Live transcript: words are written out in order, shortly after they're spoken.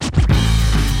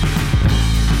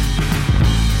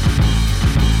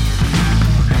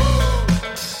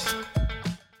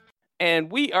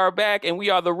And we are back, and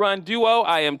we are the Run Duo.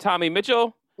 I am Tommy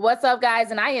Mitchell. What's up, guys?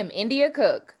 And I am India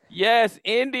Cook. Yes,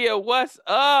 India, what's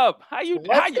up? What's going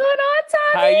on,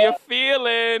 Tommy? How you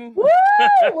feeling?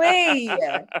 Woo-wee.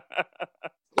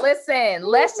 Listen,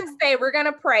 let's just say we're going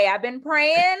to pray. I've been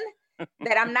praying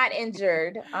that I'm not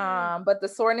injured, but the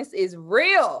soreness is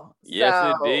real.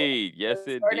 Yes, indeed. Yes,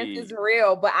 indeed. Soreness is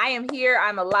real, but I am here.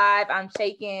 I'm alive. I'm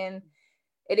shaking.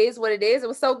 It is what it is. It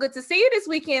was so good to see you this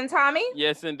weekend, Tommy.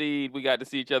 Yes, indeed. We got to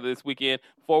see each other this weekend.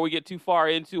 Before we get too far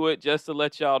into it, just to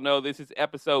let y'all know, this is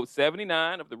episode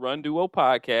 79 of the Run Duo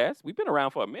podcast. We've been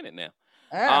around for a minute now.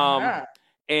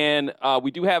 And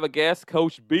we do have a guest,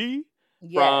 Coach B,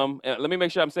 from, let me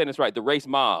make sure I'm saying this right, the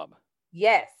RaceMob.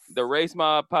 Yes. The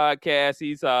RaceMob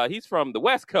podcast. He's from the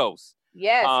West Coast.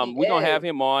 Yes. We're going to have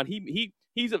him on.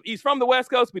 He's from the West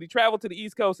Coast, but he traveled to the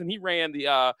East Coast, and he ran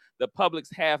the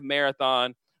Publix half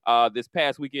marathon this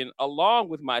past weekend along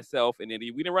with myself and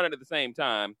Indy. We didn't run it at the same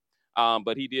time,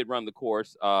 but he did run the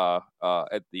course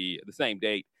at the same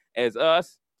date as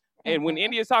us. And when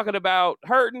Indy's talking about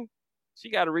hurting, she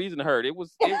got a reason to hurt. It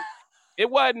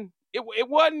wasn't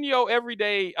your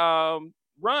everyday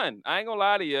run. I ain't gonna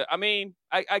lie to you. I mean,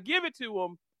 I give it to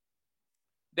them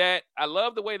that I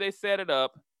love the way they set it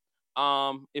up.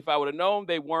 If I would have known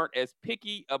they weren't as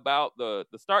picky about the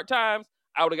start times,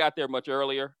 I would have got there much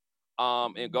earlier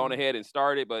and gone ahead and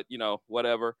started, but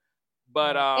whatever.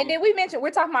 But and then we mentioned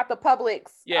we're talking about the Publix.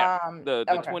 Yeah, the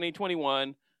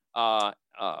 2021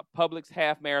 Publix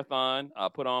half marathon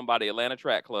put on by the Atlanta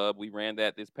Track Club. We ran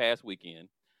that this past weekend.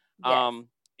 Yes.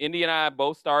 Indy and I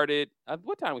both started.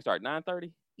 What time we start?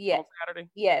 9:30. Yes. On Saturday.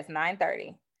 Yes,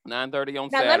 9:30. 9:30 on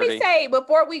now, Saturday. Now, let me say,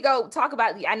 before we go talk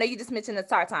about, I know you just mentioned the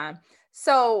start time.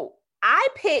 So I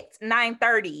picked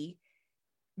 9:30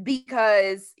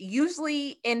 because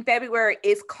usually in February,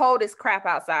 it's cold as crap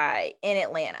outside in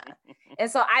Atlanta. And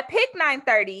so I picked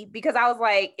 9:30 because I was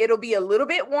like, it'll be a little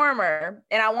bit warmer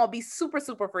and I won't be super,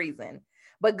 super freezing.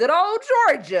 But good old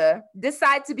Georgia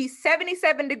decided to be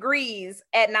 77 degrees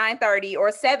at 9:30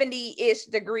 or 70-ish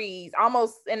degrees,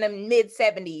 almost in the mid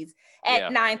 70s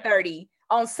at 9:30.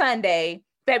 On Sunday,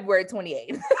 February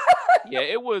 28th. Yeah,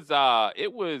 it was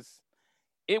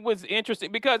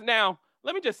interesting because now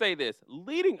let me just say this: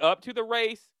 leading up to the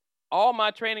race, all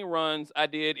my training runs I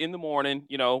did in the morning,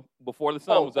 before the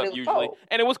sun was up usually, cold.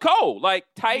 And it was cold, like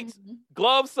tights,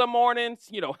 gloves some mornings,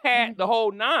 hat, the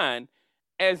whole nine.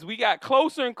 As we got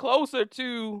closer and closer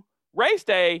to race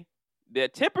day, the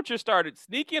temperature started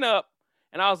sneaking up,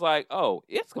 and I was like, "Oh,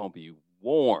 it's gonna be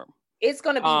warm." It's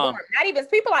going to be warm. Not even,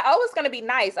 people are like, oh, it's going to be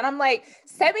nice. And I'm like,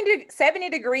 70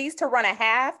 degrees to run a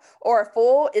half or a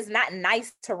full is not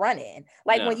nice to run in.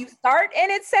 Like when you start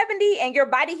and it's 70 and your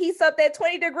body heats up at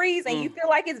 20 degrees and you feel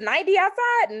like it's 90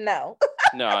 outside. No.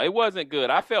 No, it wasn't good.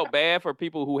 I felt bad for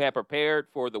people who had prepared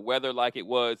for the weather like it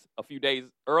was a few days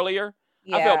earlier.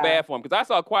 Yeah. I felt bad for them because I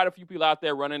saw quite a few people out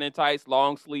there running in tights,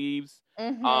 long sleeves,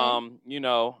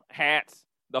 hats,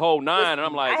 the whole nine. And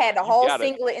I'm like, I had the whole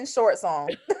singlet and shorts on.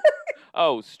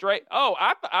 Oh, straight. Oh,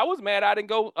 I was mad I didn't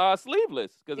go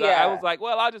sleeveless because I was like,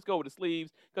 well, I'll just go with the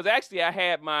sleeves because actually I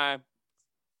had my,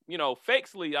 fake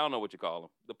sleeve. I don't know what you call them.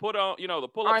 The put on, the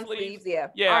pull up sleeves. Yeah.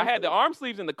 Yeah, I had the arm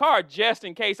sleeves in the car just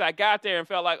in case I got there and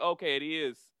felt like, okay, it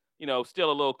is, still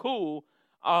a little cool.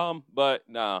 But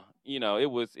no,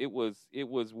 it was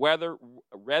rather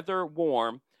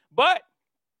warm. But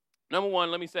number one,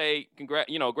 let me say,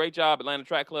 great job, Atlanta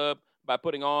Track Club, by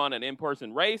putting on an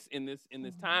in-person race in this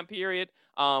time period.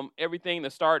 Everything,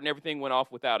 the start and everything went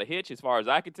off without a hitch, as far as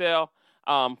I could tell.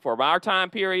 For our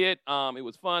time period, it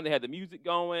was fun. They had the music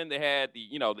going, they had the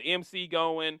MC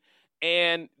going,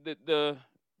 and they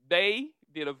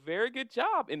did a very good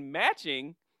job in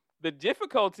matching the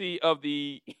difficulty of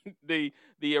the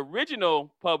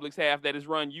original Publix half that is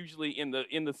run usually in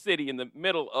the city in the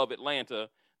middle of Atlanta.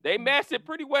 They matched it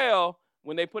pretty well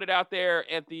when they put it out there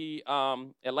at the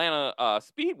Atlanta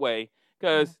Speedway,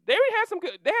 because they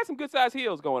had some good sized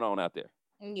hills going on out there.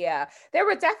 Yeah, there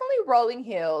were definitely rolling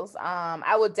hills.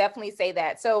 I would definitely say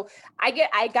that. So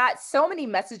I got so many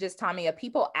messages, Tommy, of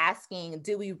people asking,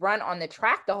 do we run on the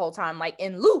track the whole time, like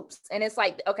in loops? And it's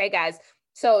like, okay, guys,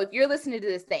 so if you're listening to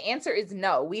this, the answer is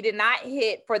no. We did not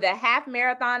hit for the half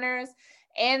marathoners.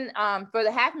 And for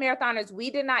the half marathoners, we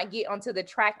did not get onto the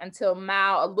track until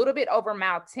a little bit over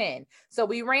mile 10. So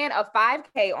we ran a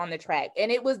 5K on the track,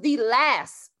 and it was the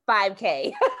last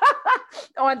 5K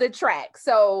on the track.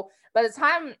 So by the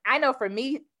time, I know for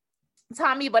me,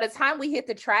 Tommy, by the time we hit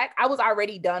the track, I was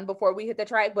already done before we hit the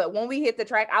track. But when we hit the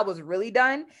track, I was really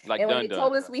done. And when they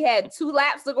told us we had 2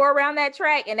 laps to go around that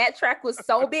track, and that track was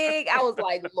so big, I was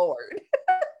like, Lord.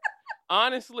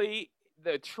 Honestly,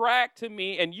 the track to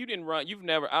me, and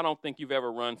I don't think you've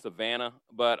ever run Savannah,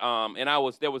 but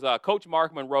there was Coach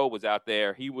Mark Monroe was out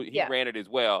there. He ran it as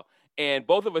well, and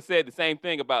both of us said the same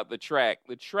thing about the track.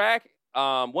 The track,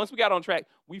 once we got on track,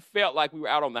 we felt like we were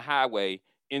out on the highway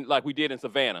like we did in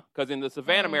Savannah, because in the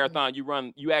Savannah Marathon,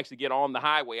 you actually get on the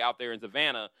highway out there in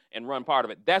Savannah and run part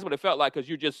of it. That's what it felt like, because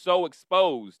you're just so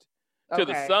exposed to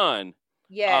the sun.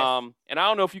 Yes. And I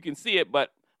don't know if you can see it,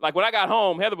 but like when I got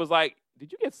home, Heather was like,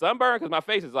 "Did you get sunburned?" Because my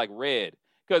face is like red,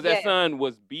 because that sun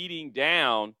was beating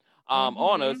down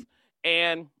on us.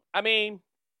 And I mean,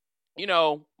 there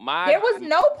was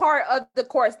no part of the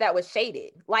course that was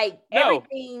shaded. Like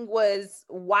everything was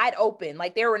wide open.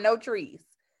 Like there were no trees.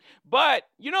 But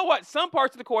you know what? Some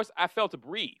parts of the course, I felt a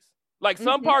breeze. Like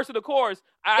some parts of the course,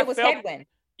 it was headwind.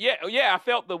 Yeah, I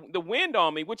felt the wind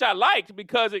on me, which I liked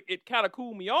because it kind of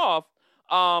cooled me off.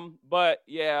 But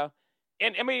yeah,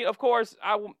 and I mean, of course,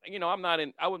 I was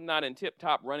not in tip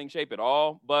top running shape at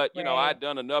all. But I'd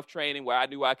done enough training where I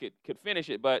knew I could finish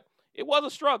it. But it was a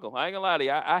struggle. I ain't gonna lie to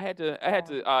you. I had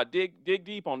to dig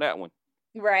deep on that one.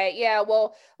 Right. Yeah.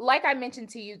 Well, like I mentioned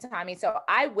to you, Tommy, so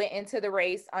I went into the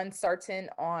race uncertain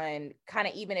on kind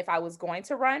of even if I was going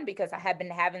to run, because I had been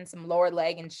having some lower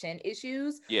leg and shin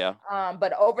issues. Yeah.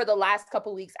 But over the last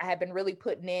couple of weeks, I have been really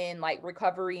putting in like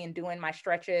recovery and doing my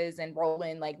stretches and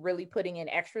rolling, like really putting in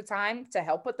extra time to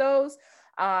help with those.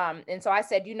 And so I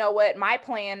said, you know what, my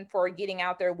plan for getting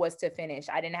out there was to finish.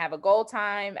 I didn't have a goal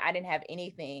time. I didn't have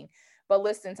anything. But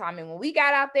listen, Tommy, when we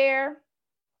got out there,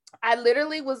 I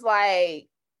literally was like,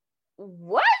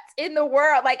 what in the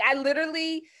world? Like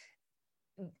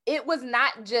it was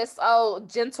not just,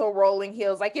 gentle rolling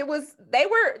hills. Like they were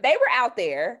out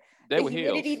there. The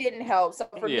humidity didn't help. So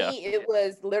for me, it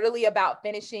was literally about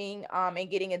finishing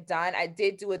and getting it done. I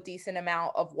did do a decent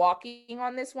amount of walking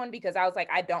on this one because I was like,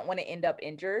 I don't want to end up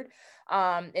injured.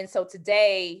 And so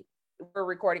today, we're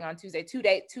recording on Tuesday, 2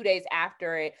 days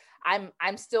after it,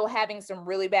 I'm still having some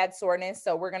really bad soreness.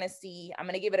 So I'm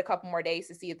going to give it a couple more days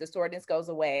to see if the soreness goes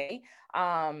away,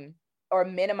 or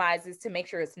minimizes to make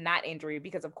sure it's not injury,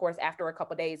 because of course, after a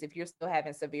couple of days, if you're still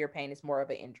having severe pain, it's more of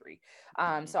an injury.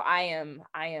 So I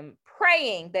am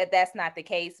praying that that's not the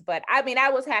case, but I mean, I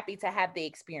was happy to have the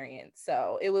experience.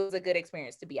 So it was a good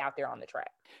experience to be out there on the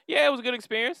track. Yeah, it was a good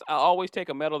experience. I always take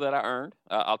a medal that I earned.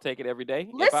 I'll take it every day.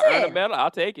 Listen, if I earn a medal, I'll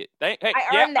take it.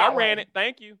 I ran it.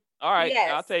 Thank you. All right,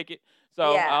 yes. I'll take it. So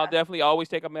I'll definitely always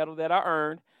take a medal that I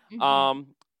earned.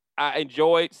 I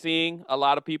enjoyed seeing a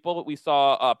lot of people. We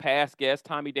saw past guest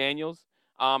Tommy Daniels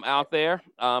out there.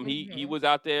 He was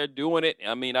out there doing it.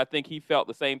 I mean, I think he felt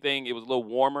the same thing. It was a little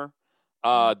warmer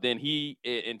than he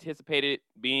anticipated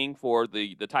being for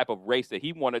the type of race that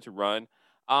he wanted to run.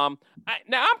 Now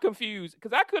I'm confused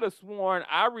because I could have sworn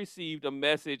I received a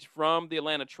message from the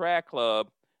Atlanta Track Club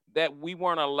that we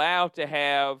weren't allowed to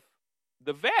have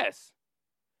the vest.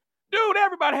 Dude,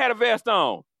 everybody had a vest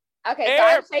on. Okay, so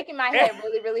I'm shaking my head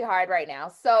really, really hard right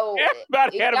now. So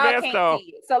everybody had a vest on.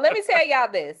 So let me tell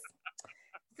y'all this.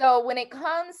 So when it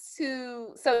comes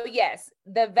to, yes,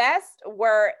 the vests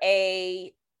were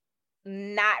a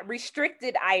not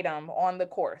restricted item on the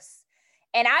course.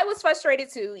 And I was frustrated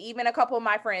too, even a couple of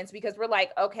my friends, because we're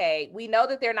like, okay, we know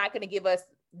that they're not going to give us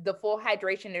the full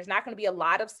hydration. There's not going to be a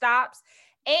lot of stops.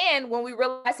 And when we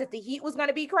realized that the heat was going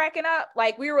to be cracking up,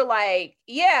 like we were like,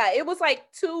 yeah, it was like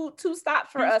two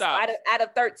stops for us out of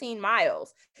 13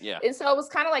 miles. Yeah. And so it was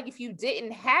kind of like, if you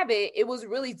didn't have it, it was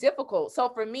really difficult. So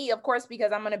for me, of course,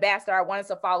 because I'm an ambassador, I wanted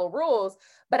to follow rules,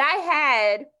 but I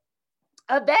had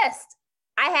a vest.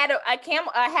 I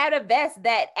had a vest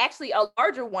that actually a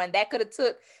larger one that I could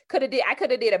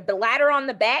have did a bladder on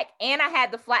the back, and I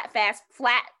had the flat flask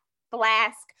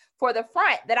for the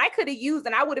front that I could have used,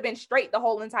 and I would have been straight the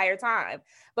whole entire time.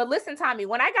 But listen, Tommy,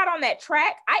 when I got on that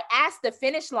track, I asked the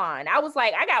finish line. I was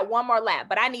like, I got one more lap,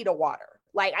 but I need a water.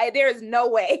 Like there is no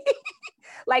way.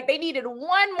 Like they needed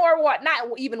one more not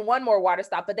even one more water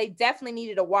stop, but they definitely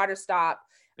needed a water stop.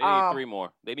 They needed 3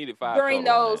 more. They needed 5 during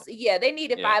those. Yeah, they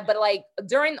needed 5, but like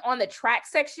on the track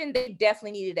section, they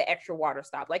definitely needed an extra water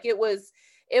stop. Like it was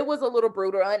a little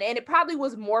brutal, and it probably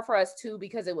was more for us too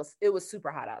because it was super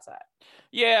hot outside.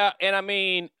 Yeah, and I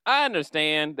mean, I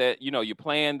understand that you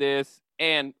plan this,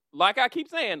 and like I keep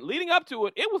saying, leading up to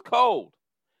it, it was cold.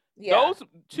 Yeah. Those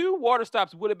 2 water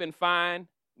stops would have been fine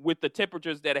with the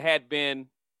temperatures that had been,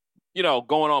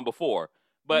 going on before.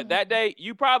 But that day,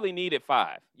 you probably needed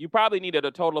 5. You probably needed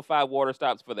a total of 5 water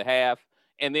stops for the half.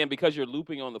 And then because you're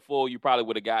looping on the full, you probably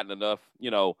would have gotten enough,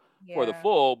 for the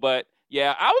full. But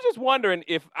yeah, I was just wondering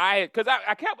if because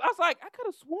I was like, I could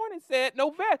have sworn it said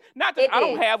no vest. Not that I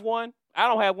don't have one. I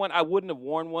don't have one. I wouldn't have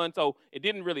worn one, so it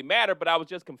didn't really matter. But I was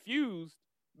just confused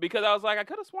because I was like, I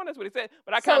could have sworn that's what he said,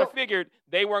 but I kind of figured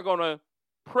they weren't going to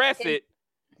press it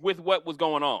with what was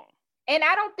going on. And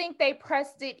I don't think they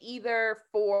pressed it either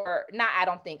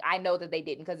I know that they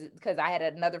didn't because I had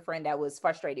another friend that was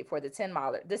frustrated for the 10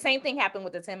 miler. The same thing happened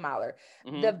with the 10 miler.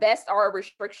 Mm-hmm. The vests are a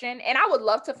restriction. And I would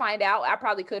love to find out, I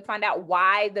probably could find out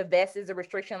why the vest is a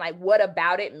restriction. Like what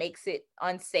about it makes it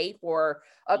unsafe or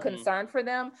a concern for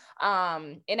them?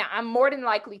 And I'm more than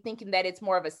likely thinking that it's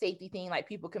more of a safety thing. Like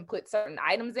people can put certain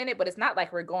items in it, but it's not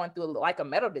like we're going through like a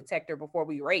metal detector before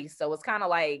we race. So it's kind of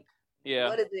like,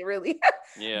 what is it really?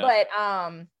 But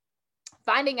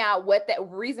finding out what that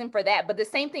reason for that. But the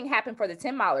same thing happened for the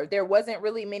 10 miler. There wasn't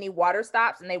really many water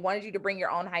stops and they wanted you to bring your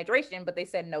own hydration, but they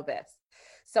said no vest.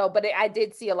 So, but I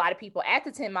did see a lot of people at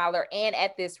the 10 miler and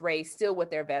at this race still with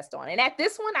their vest on. And at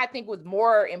this one, I think was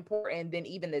more important than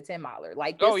even the 10 miler.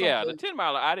 Like, this the 10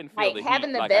 miler, I didn't feel the having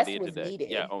heat the like vest I did was today.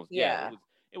 needed.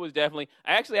 It was definitely.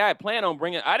 I had planned on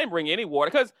I didn't bring any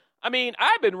water because I mean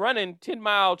I've been running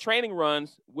 10-mile training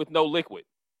runs with no liquid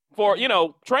for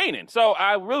training. So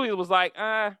I really was like,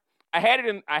 I had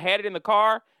it in the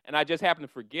car, and I just happened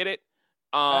to forget it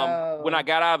when I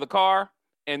got out of the car,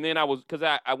 and then I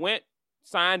went,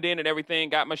 signed in and everything,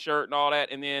 got my shirt and all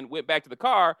that, and then went back to the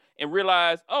car and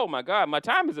realized, oh my God, my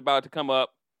time is about to come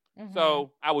up. Mm-hmm.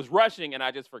 So I was rushing and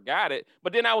I just forgot it.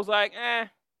 But then I was like,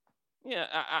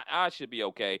 I should be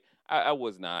okay. I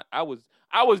was not. I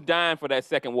was dying for that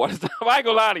second water stop. I ain't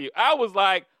gonna lie to you. I was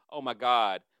like, oh my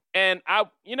God. And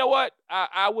you know what?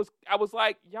 I was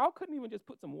like, y'all couldn't even just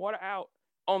put some water out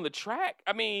on the track.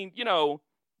 I mean,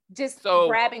 just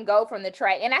grab and go from the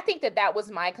track. And I think that was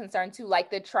my concern too.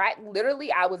 Like the track,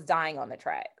 literally, I was dying on the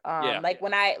track. Like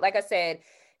I said,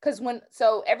 because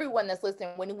everyone that's listening,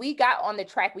 when we got on the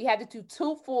track, we had to do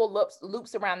 2 full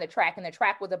loops around the track, and the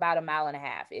track was about 1.5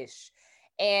 miles ish.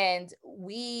 And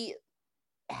we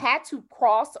had to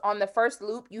cross on the first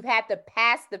loop. You had to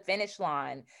pass the finish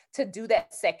line to do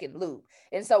that second loop.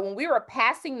 And so when we were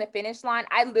passing the finish line,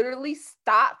 I literally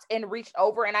stopped and reached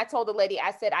over and I told the lady,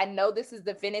 I said, I know this is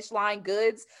the finish line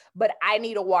goods, but I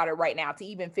need a water right now to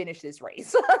even finish this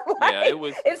race. It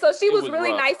was. And so she was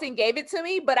really nice and gave it to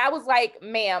me, but I was like,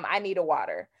 ma'am, I need a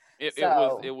water.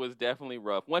 It was definitely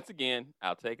rough. Once again,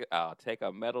 I'll take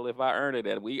a medal if I earn it,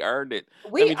 and we earned it.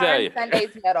 We earned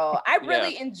Sunday's medal. I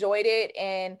really enjoyed it,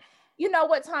 and you know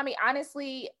what, Tommy?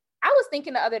 Honestly, I was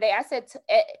thinking the other day. I said,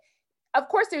 of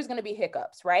course, there's going to be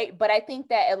hiccups, right? But I think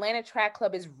that Atlanta Track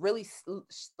Club is really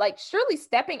surely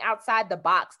stepping outside the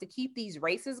box to keep these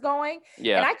races going.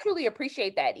 Yeah, and I truly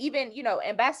appreciate that. Even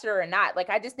ambassador or not, like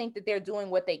I just think that they're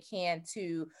doing what they can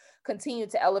to continue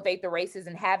to elevate the races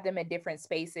and have them in different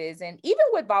spaces. And even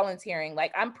with volunteering,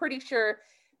 like I'm pretty sure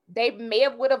they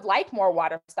would have liked more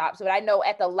water stops, but I know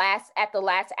at the last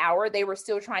hour, they were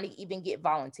still trying to even get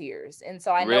volunteers. And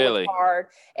so I know it's hard.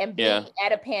 And being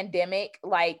in a pandemic,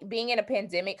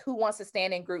 who wants to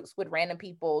stand in groups with random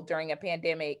people during a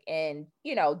pandemic and,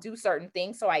 do certain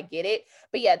things. So I get it.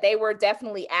 But yeah, they were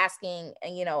definitely asking,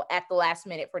 at the last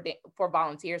minute for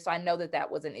volunteers. So I know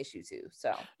that was an issue too.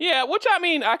 So yeah, which I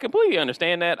mean, I completely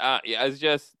understand that. It's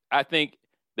just, I think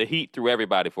the heat threw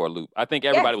everybody for a loop. I think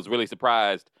everybody was really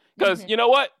surprised. Because you know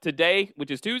what? Today,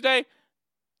 which is Tuesday,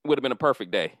 would have been a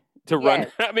perfect day to run.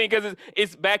 I mean, because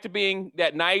it's back to being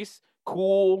that nice,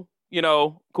 cool,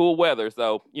 cool weather.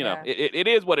 So, it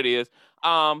is what it is.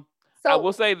 I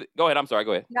will say, go ahead. I'm sorry.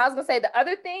 Go ahead. I was going to say the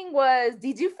other thing was,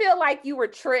 did you feel like you were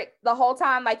tricked the whole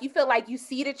time? Like you feel like you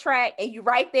see the track and you're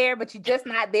right there, but you're just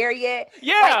not there yet?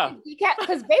 Yeah.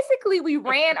 Because basically we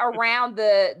ran around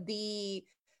the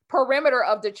perimeter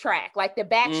of the track, like the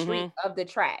back street of the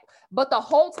track. But the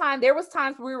whole time, there was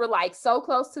times we were like so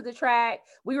close to the track.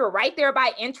 We were right there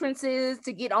by entrances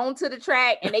to get onto the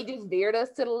track, and they just veered us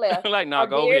to the left. Like, no,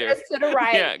 go over here. Us to the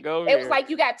right. Yeah, go over here. It was like,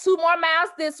 you got 2 more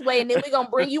miles this way, and then we're going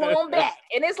to bring you on back.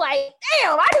 And it's like,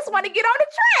 damn, I just want to get on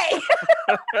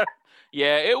the track.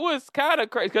 Yeah, it was kind of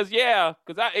crazy because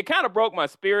it kind of broke my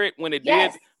spirit when it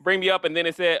did bring me up, and then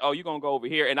it said, "Oh, you're gonna go over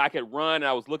here," and I could run. And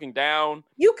I was looking down.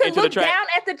 You could look down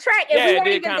at the track, and we weren't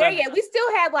even there yet. We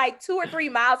still had like 2 or 3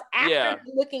 miles after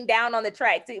looking down on the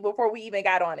track before we even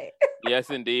got on it. Yes,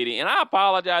 indeed. And I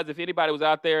apologize if anybody was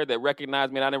out there that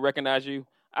recognized me and I didn't recognize you.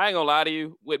 I ain't gonna lie to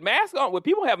you. With masks on, when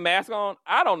people have masks on,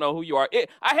 I don't know who you are.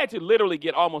 I had to literally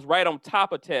get almost right on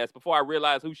top of Tess before I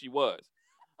realized who she was.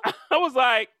 I was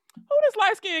like, who this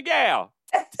light-skinned gal?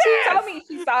 She told me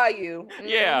she saw you. Mm-hmm.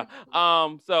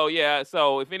 Yeah.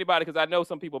 So if anybody, because I know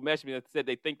some people messaged me that said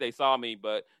they think they saw me,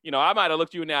 but I might have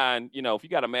looked you now, and if you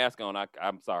got a mask on,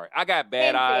 I'm sorry. I got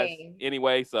bad eyes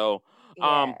anyway. So,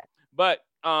 but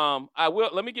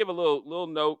let me give a little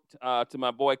note to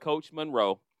my boy Coach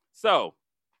Monroe. So,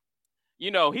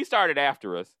 he started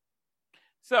after us.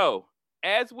 So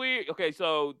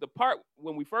so the part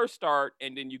when we first start,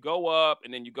 and then you go up,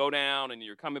 and then you go down, and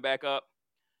you're coming back up.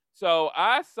 So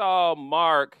I saw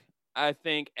Mark, I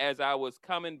think, as I was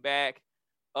coming back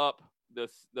up the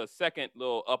second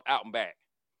little up out and back,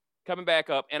 coming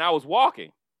back up, and I was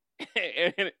walking,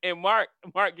 and Mark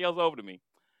yells over to me,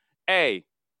 "Hey,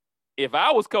 if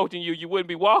I was coaching you, you wouldn't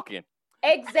be walking."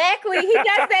 Exactly. He does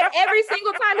that every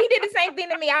single time. He did the same thing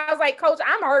to me. I was like, Coach,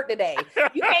 I'm hurt today.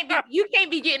 You can't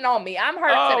be getting on me. I'm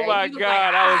hurt today. Oh my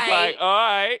God. I was like, all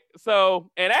right. So,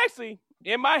 and actually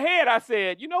in my head, I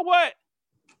said, you know what?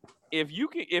 If he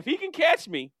can catch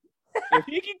me,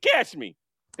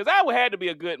 because I would have to be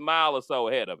a good mile or so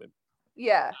ahead of him.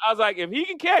 Yeah. I was like, if he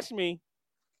can catch me,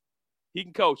 he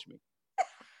can coach me.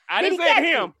 I didn't say to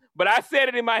him, but I said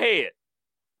it in my head.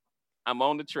 I'm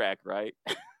on the track, right?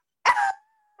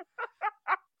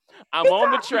 I'm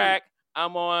on the track.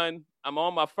 I'm on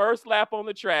my first lap on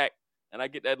the track, and I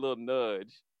get that little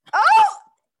nudge. Oh,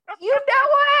 you know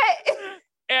what?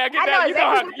 And I get that.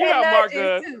 You know how Mark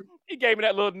does. He gave me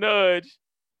that little nudge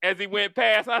as he went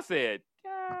past. I said,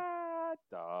 "God,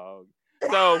 dog."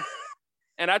 So,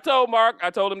 and I told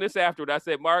him this afterward. I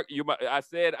said, "Mark, I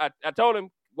told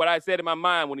him what I said in my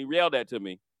mind when he yelled that to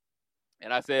me,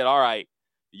 and I said, all right,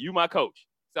 you my coach.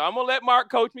 So I'm gonna let Mark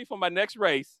coach me for my next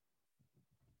race,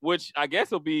 which I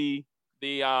guess will be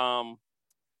the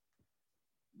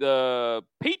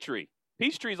Peachtree.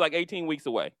 Peachtree is like 18 weeks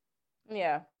away.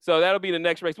 Yeah. So that'll be the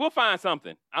next race. We'll find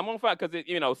something. I'm gonna find,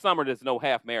 because summer there's no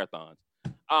half marathons.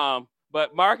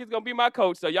 But Mark is gonna be my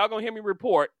coach, so y'all gonna hear me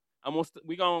report.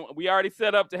 We already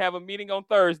set up to have a meeting on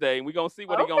Thursday, and we're gonna see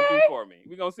what he's gonna do for me.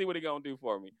 We're gonna see what he's gonna do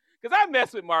for me. Because I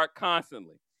mess with Mark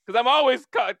constantly. Because I'm always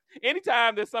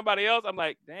anytime there's somebody else, I'm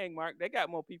like, dang, Mark, they got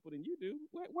more people than you do.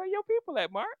 Where your people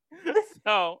at, Mark?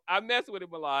 So I mess with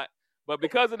him a lot. But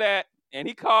because of that, and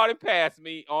he called and passed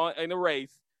me in the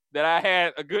race, that I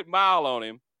had a good mile on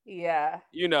him. Yeah.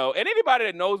 And anybody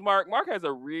that knows Mark has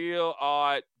a real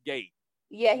odd gait.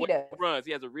 Yeah, he does. He runs.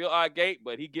 He has a real odd gait,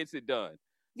 but he gets it done.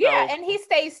 Yeah, and he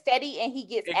stays steady and he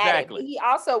gets at it. He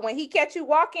also, when he catch you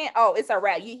walking, it's a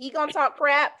wrap. He gonna talk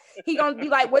crap. He gonna be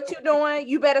like, "What you doing?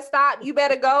 You better stop. You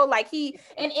better go." Like in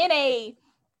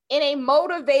a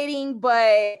motivating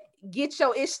but get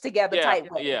your ish together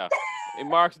type way. Yeah. And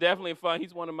Mark's definitely fun.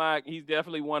 He's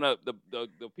definitely one of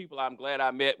the people I'm glad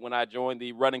I met when I joined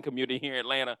the running community here in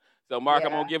Atlanta. So Mark,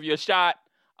 I'm gonna give you a shot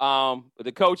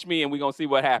to coach me, and we're gonna see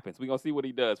what happens. We're gonna see what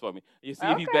he does for me. You see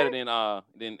if he's better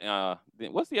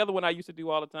than what's the other one I used to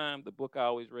do all the time? The book I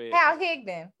always read. Hal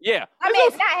Higdon. Yeah. I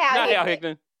mean, not Hal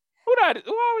Higdon. Who I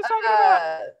was talking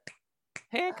about?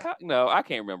 Hancock? No, I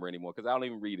can't remember anymore because I don't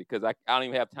even read it because I don't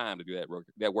even have time to do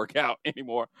that workout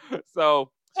anymore. So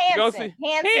Hanson.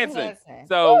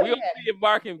 So we'll see if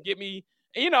Mark can get me.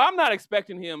 I'm not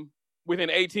expecting him within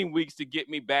 18 weeks to get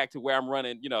me back to where I'm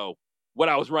running, what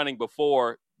I was running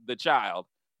before the child.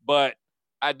 But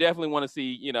I definitely want to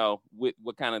see,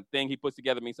 what kind of thing he puts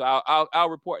together me. So I'll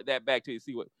report that back to you,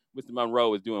 see what Mr.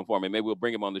 Monroe is doing for me. Maybe we'll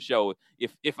bring him on the show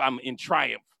if I'm in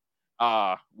triumph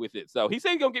with it. So he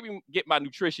said he's gonna get my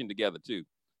nutrition together too,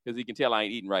 because he can tell I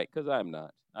ain't eating right. Because I'm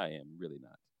not. I am really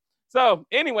not. So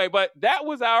anyway, but that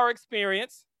was our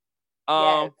experience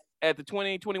at the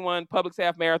 2021 Publix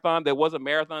Half Marathon. There was a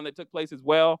marathon that took place as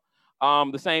well.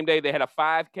 The same day they had a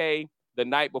 5K the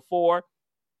night before,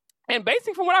 and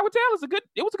basically from what I would tell,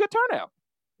 it was a good turnout.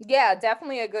 Yeah,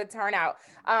 definitely a good turnout.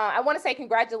 I want to say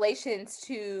congratulations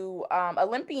to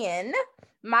Olympian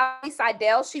Molly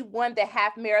Seidel. She won the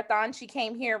half marathon. She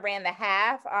came here and ran the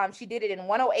half. She did it in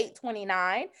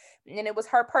 1:08:29, and it was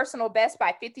her personal best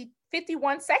by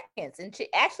 51 seconds. And she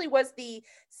actually was the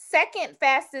second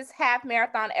fastest half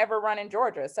marathon ever run in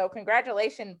Georgia. So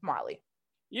congratulations, Molly.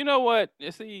 You know what?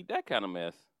 See, that kind of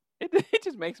mess, it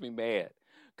just makes me mad.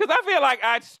 Because I feel like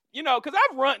because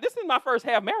I've run, this is my first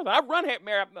half marathon. I've run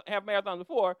half marathons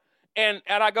before. And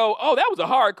I go, oh, that was a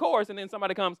hard course. And then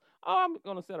somebody comes, oh, I'm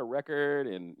going to set a record.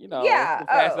 And, it's the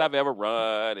fastest I've ever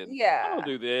run. And I'm going to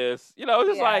do this. It's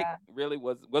just like, really,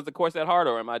 was the course that hard,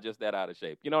 or am I just that out of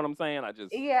shape? You know what I'm saying?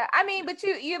 I mean, but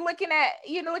you're looking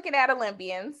at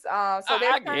Olympians. So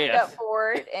they're turned up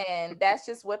for it. And that's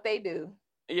just what they do.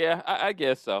 Yeah, I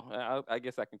guess so. I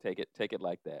guess I can take it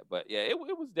like that. But yeah, it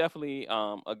was definitely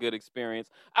a good experience.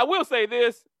 I will say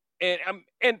this, am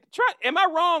I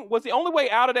wrong? Was the only way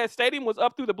out of that stadium was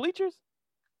up through the bleachers?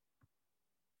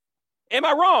 Am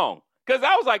I wrong? Because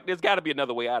I was like, there's got to be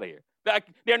another way out of here. Like,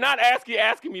 they're not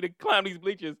asking me to climb these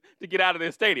bleachers to get out of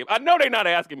this stadium. I know they're not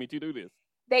asking me to do this.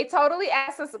 They totally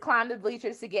asked us to climb the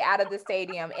bleachers to get out of the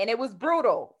stadium, and it was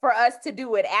brutal for us to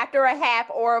do it after a half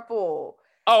or a full.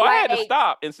 Oh, I had to Like,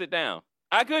 stop and sit down.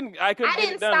 I couldn't I get it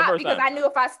didn't done the stop first because time. I knew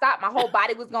if I stopped, my whole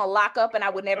body was gonna lock up and I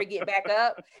would never get back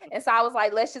up. And so I was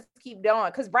like, let's just keep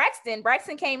going. Because Braxton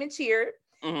came and cheered.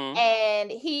 Mm-hmm.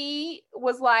 And he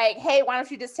was like, hey, why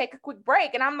don't you just take a quick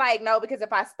break? And I'm like, no, because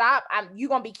if I stop, you're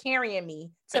gonna be carrying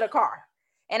me to the car.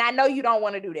 And I know you don't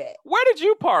want to do that. Where did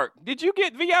you park? Did you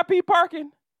get VIP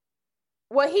parking?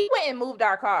 Well, he went and moved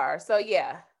our car. So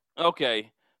yeah.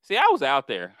 Okay. See, I was out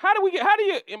there. I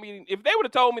mean, if they would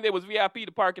have told me there was VIP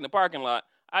to park in the parking lot,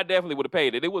 I definitely would have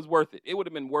paid it. It was worth it. It would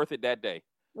have been worth it that day.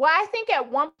 Well, I think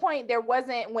at one point there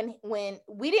wasn't, when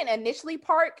we didn't initially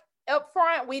park up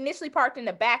front, we initially parked in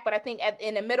the back, but I think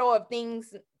in the middle of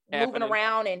things moving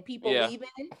around and people leaving,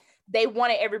 they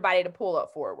wanted everybody to pull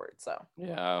up forward. So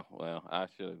yeah, well, I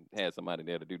should have had somebody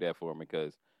there to do that for me,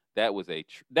 because that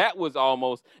was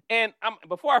almost. And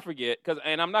before I forget,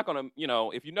 and I'm not gonna,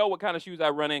 if you know what kind of shoes I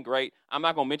run in, great. I'm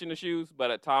not gonna mention the shoes,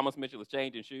 but Thomas Mitchell is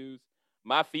changing shoes.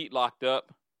 My feet locked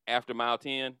up after mile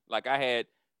 10. Like, I had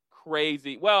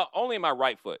crazy, well, only in my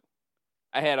right foot.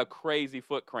 I had a crazy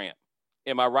foot cramp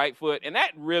in my right foot, and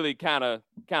that really kind of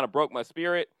broke my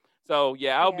spirit. So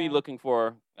yeah, I'll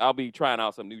be trying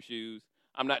out some new shoes.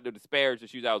 I'm not to disparage the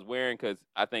shoes I was wearing, because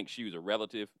I think shoes are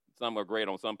relative. Some are great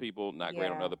on some people, not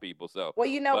great on other people. So, well,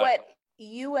 what?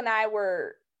 You and I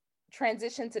were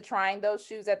transitioned to trying those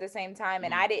shoes at the same time,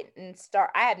 and I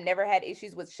had never had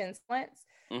issues with shin splints,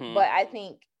 but I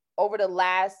think over the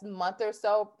last month or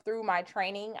so through my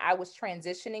training, I was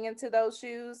transitioning into those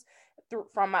shoes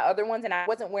from my other ones, and I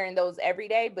wasn't wearing those every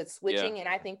day, but switching. And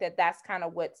I think that's kind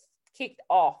of what's kicked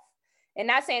off. And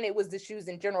not saying it was the shoes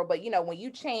in general, but when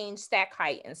you change stack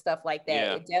height and stuff like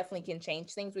that, it definitely can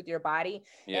change things with your body.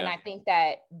 And I think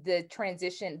that the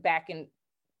transition back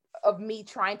of me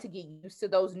trying to get used to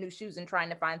those new shoes and trying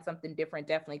to find something different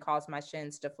definitely caused my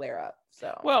shins to flare up.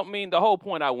 So, well, I mean, the whole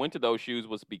point I went to those shoes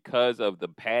was because of the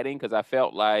padding, because I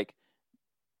felt like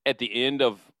at the end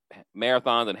of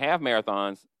marathons and half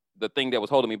marathons, the thing that was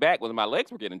holding me back was my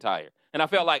legs were getting tired. And I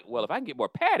felt like, well, if I can get more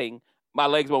padding, my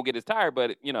legs won't get as tired.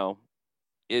 But,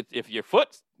 if your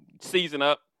foot's seizing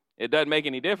up, it doesn't make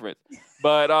any difference.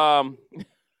 But,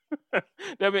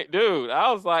 dude,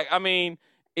 I was like, I mean,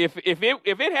 if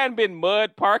it hadn't been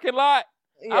mud parking lot,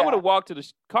 I would have walked to the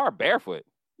car barefoot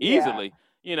easily,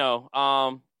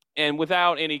 and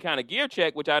without any kind of gear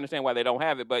check, which I understand why they don't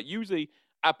have it. But usually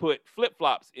I put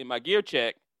flip-flops in my gear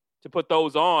check to put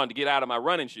those on to get out of my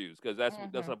running shoes, because that's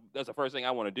the first thing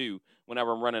I want to do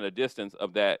whenever I'm running a distance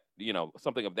of that,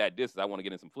 something of that distance. I want to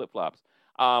get in some flip-flops.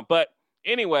 But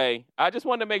anyway, I just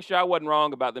wanted to make sure I wasn't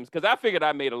wrong about them, because I figured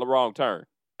I made a wrong turn.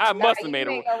 I must have made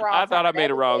a wrong turn. I thought I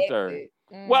made a wrong turn.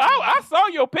 Mm-hmm. Well, I saw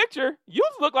your picture. You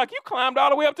look like you climbed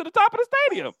all the way up to the top of the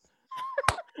stadium.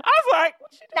 I was like,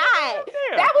 that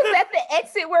was at the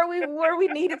exit where we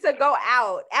needed to go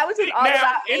out. I was just all now,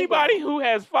 about anybody who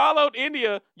has followed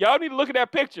India, y'all need to look at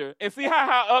that picture and see how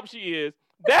high up she is.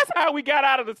 That's how we got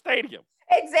out of the stadium.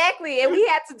 Exactly. And we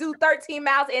had to do 13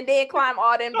 miles and then climb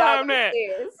all them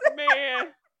stairs. Man.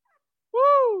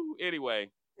 Woo. Anyway.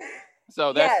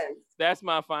 So that's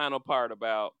my final part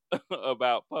about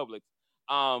Publix.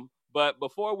 But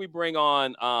before we bring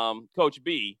on Coach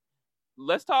B,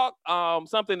 let's talk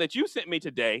something that you sent me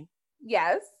today.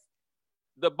 Yes.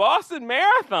 The Boston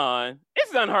Marathon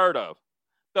is unheard of.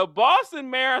 The Boston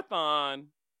Marathon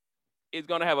is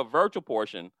going to have a virtual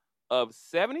portion of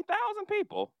 70,000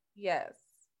 people. Yes.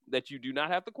 That you do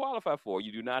not have to qualify for.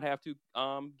 You do not have to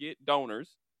get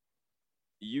donors.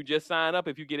 You just sign up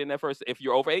if you get in there first. If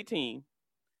you're over 18,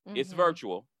 it's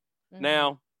virtual. Mm-hmm.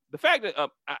 Now, the fact that,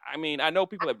 I know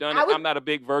people have done it. I'm not a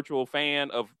big virtual fan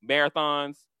of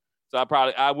marathons, so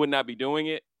I would not be doing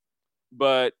it.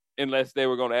 But unless they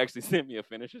were going to actually send me a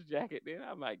finisher's jacket, then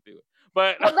I might do it.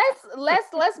 But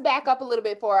let's back up a little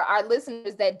bit for our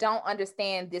listeners that don't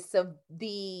understand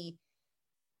the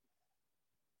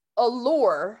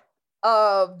allure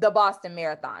of the Boston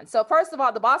Marathon. So first of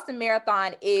all, the Boston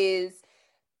Marathon is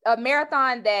a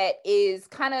marathon that is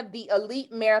kind of the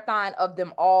elite marathon of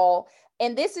them all.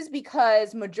 And this is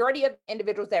because majority of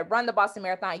individuals that run the Boston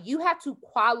Marathon, you have to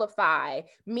qualify,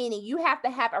 meaning you have to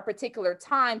have a particular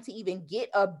time to even get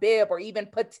a bib or even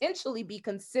potentially be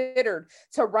considered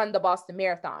to run the Boston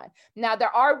Marathon. Now,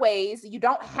 there are ways. You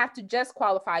don't have to just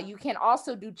qualify. You can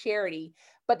also do charity,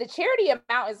 but the charity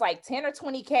amount is like 10 or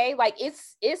 20K. Like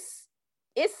it's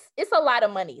a lot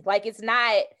of money. Like it's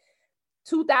not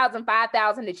 2,000,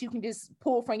 5,000 that you can just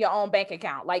pull from your own bank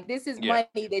account. Like this is money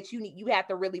that you have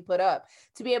to really put up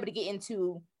to be able to get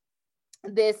into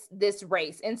this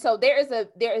race. And so there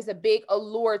is a big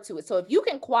allure to it. So if you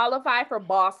can qualify for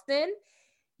Boston,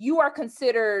 you are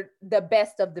considered the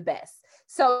best of the best.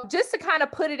 So just to kind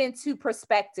of put it into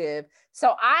perspective,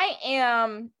 so I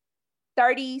am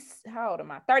 30, how old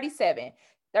am I? 37,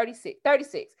 36,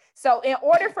 36. So in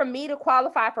order for me to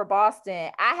qualify for Boston,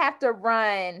 I have to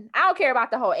run, I don't care about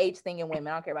the whole age thing in women.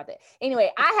 I don't care about that. Anyway,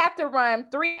 I have to run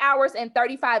 3 hours and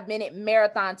 35-minute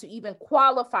marathon to even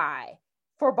qualify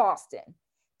for Boston.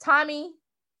 Tommy,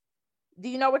 do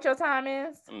you know what your time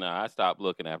is? No, I stopped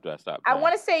looking after I stopped. I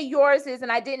want to say yours is,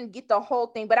 and I didn't get the whole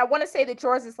thing, but I want to say that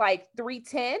yours is like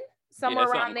 3:10, somewhere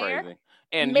around there. Crazy.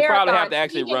 And marathon, you probably have to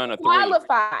actually run a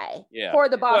qualify for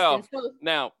the Boston. Well,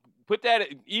 now put that,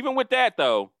 even with that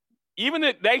though, even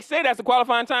if they say that's the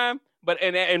qualifying time, but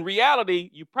in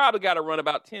reality, you probably got to run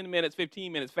about 10 minutes,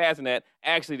 15 minutes faster than that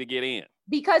actually to get in.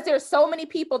 Because there's so many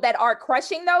people that are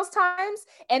crushing those times,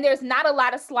 and there's not a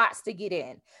lot of slots to get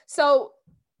in. So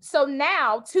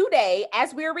now today,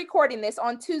 as we're recording this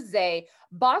on Tuesday,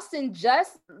 Boston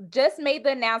just made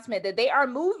the announcement that they are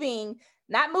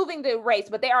not moving the race,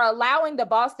 but they are allowing the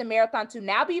Boston Marathon to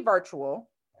now be virtual.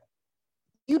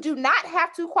 You do not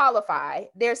have to qualify.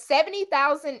 There's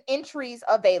 70,000 entries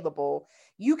available.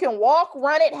 You can walk,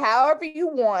 run it however you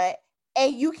want,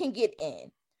 and you can get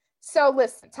in. So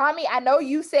listen, Tommy, I know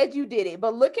you said you did it,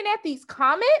 but looking at these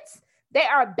comments, they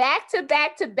are back to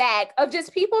back to back of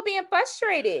just people being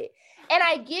frustrated. And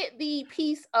I get the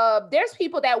piece of, there's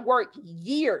people that work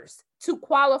years to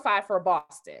qualify for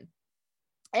Boston.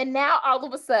 And now all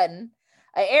of a sudden,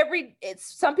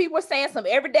 some people are saying some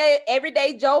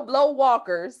everyday Joe Blow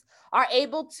walkers are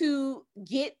able to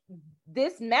get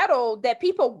this medal that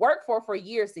people work for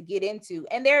years to get into.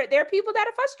 And there are people that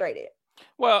are frustrated.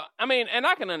 Well, I mean, and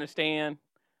I can understand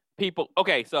people.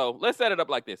 Okay, so let's set it up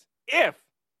like this. If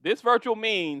this virtual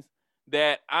means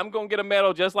that I'm going to get a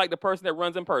medal just like the person that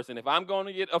runs in person, if I'm going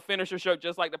to get a finisher shirt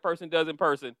just like the person does in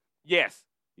person, yes,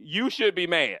 you should be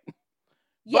mad.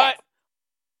 Yes. But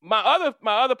my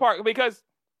other part, because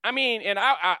I mean, and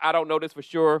I don't know this for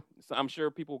sure, so I'm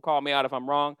sure people will call me out if I'm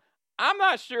wrong. I'm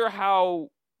not sure how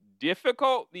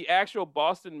difficult the actual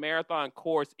Boston Marathon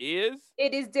course is.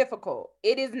 It is difficult.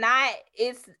 It is not,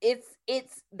 it's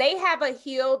they have a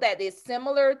hill that is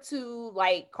similar to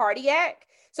like Cardiac.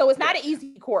 So it's not an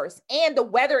easy course, and the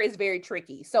weather is very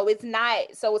tricky. So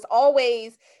it's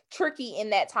always tricky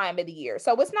in that time of the year.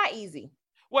 So it's not easy.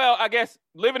 Well, I guess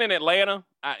living in Atlanta,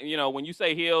 when you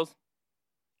say hills,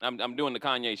 I'm doing the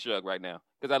Kanye shrug right now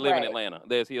because I live in Atlanta.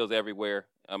 There's hills everywhere.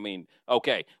 I mean,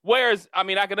 okay. Whereas, I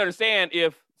mean, I can understand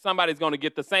if somebody's going to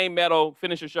get the same medal,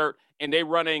 finisher shirt, and they're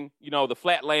running, the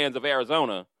flatlands of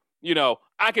Arizona.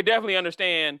 I could definitely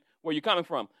understand where you're coming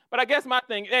from. But I guess my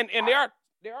thing, and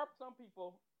there are some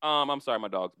people. I'm sorry, my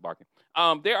dog's barking.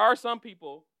 There are some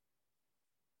people.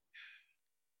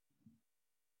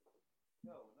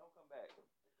 No, don't come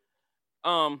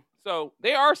back. So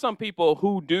there are some people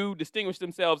who do distinguish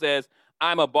themselves as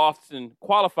I'm a Boston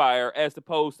qualifier, as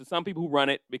opposed to some people who run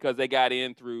it because they got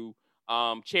in through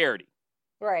charity.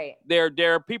 Right. There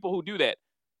are people who do that.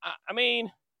 I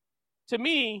mean, to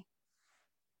me,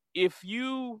 if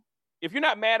you're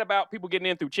not mad about people getting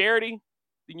in through charity,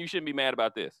 then you shouldn't be mad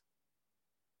about this.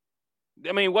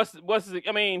 I mean, what's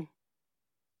I mean?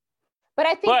 But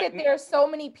I think that there are so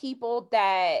many people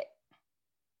that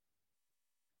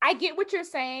I get what you're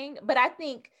saying, but I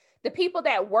think the people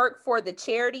that work for the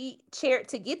charity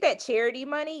to get that charity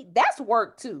money, that's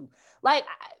work too. Like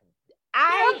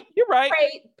you're right.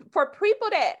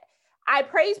 I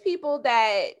praise people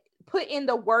that put in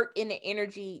the work and the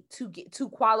energy to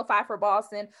qualify for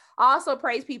Boston. I also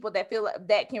praise people that feel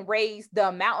that can raise the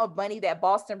amount of money that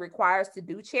Boston requires to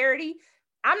do charity.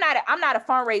 I'm not a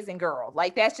fundraising girl.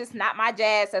 Like, that's just not my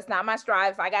jazz. That's not my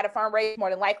strive. If I got to fundraise, more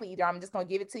than likely, either I'm just going to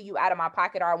give it to you out of my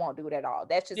pocket or I won't do it at all.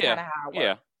 That's just kind of how I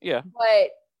work. Yeah.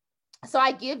 But so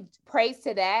I give praise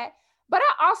to that. But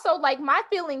I also, like, my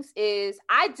feelings is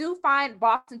I do find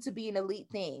Boston to be an elite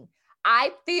thing.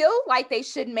 I feel like they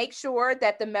should make sure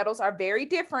that the medals are very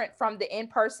different from the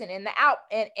in-person and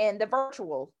the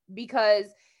virtual, because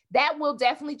that will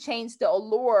definitely change the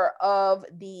allure of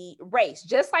the race.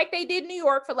 Just like they did New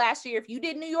York for last year. If you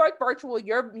did New York virtual,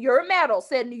 your medal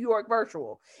said New York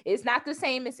virtual. It's not the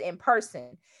same as in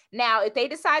person. Now, if they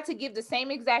decide to give the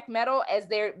same exact medal as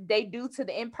they do to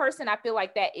the in-person, I feel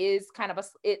like that is kind of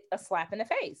a slap in the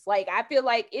face. Like, I feel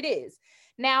like it is.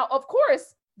 Now, of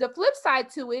course, the flip side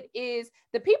to it is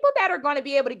the people that are going to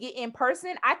be able to get in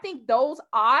person, I think those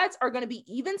odds are going to be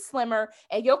even slimmer,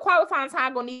 and your qualifying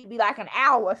time going to need to be like an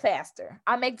hour faster.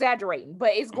 I'm exaggerating,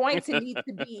 but it's going to need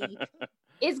to be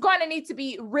it's going to need to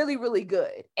be really, really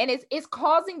good. And it's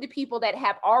causing the people that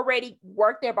have already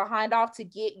worked their behind off to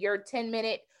get your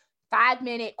 10-minute,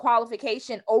 5-minute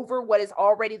qualification over what is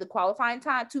already the qualifying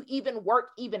time to even work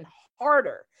even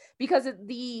harder, because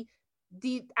the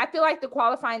I feel like the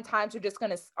qualifying times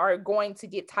are going to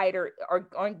get tighter, or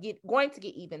going to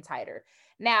get even tighter.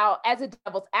 Now, as a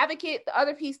devil's advocate, the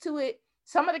other piece to it,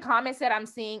 some of the comments that I'm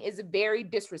seeing is very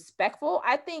disrespectful,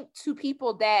 I think, to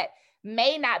people that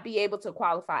may not be able to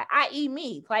qualify, i.e.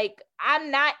 me. Like, I'm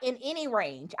not in any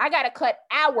range. I got to cut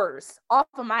hours off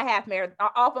of my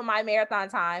marathon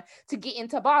time to get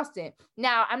into Boston.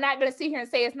 Now, I'm not going to sit here and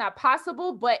say it's not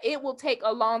possible, but it will take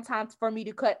a long time for me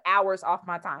to cut hours off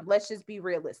my time. Let's just be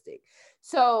realistic.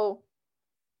 So,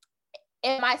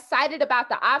 am I excited about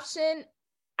the option?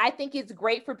 I think it's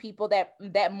great for people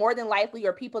that more than likely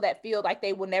are people that feel like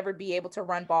they will never be able to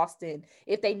run Boston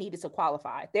if they needed to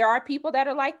qualify. There are people that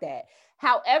are like that.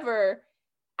 However,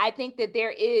 I think that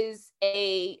there is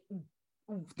a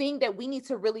thing that we need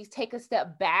to really take a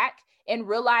step back and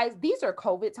realize these are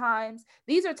COVID times.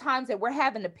 These are times that we're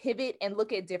having to pivot and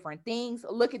look at different things,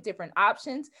 look at different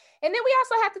options. And then we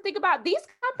also have to think about these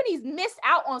companies miss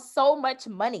out on so much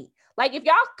money. Like, if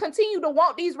y'all continue to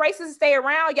want these races to stay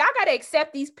around, y'all got to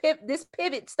accept this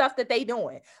pivot stuff that they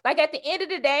doing. Like, at the end of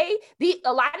the day,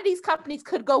 a lot of these companies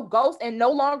could go ghost and no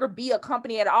longer be a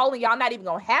company at all, and y'all not even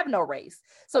going to have no race.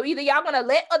 So either y'all going to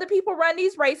let other people run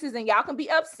these races and y'all can be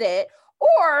upset,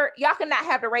 or y'all cannot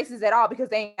have the races at all because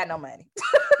they ain't got no money.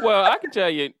 Well, I can tell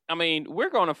you, I mean, we're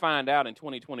going to find out in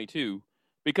 2022,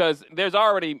 because there's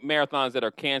already marathons that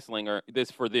are canceling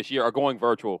for this year, or going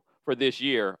virtual for this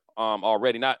year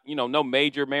already. Not, no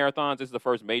major marathons. This is the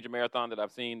first major marathon that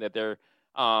I've seen that they're,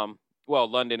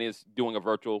 London is doing a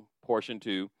virtual portion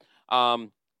too.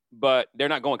 But they're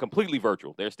not going completely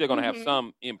virtual. They're still going to have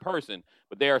some in person,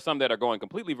 but there are some that are going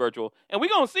completely virtual. And we're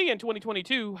going to see in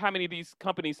 2022 how many of these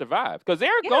companies survive, because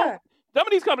some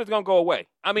of these companies are going to go away.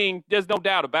 I mean, there's no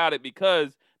doubt about it,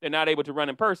 because they're not able to run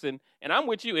in person. And I'm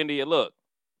with you, India. Look,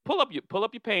 pull up your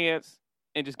pants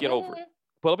and just get over it.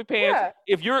 Pull up your pants.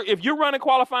 Yeah. If you're running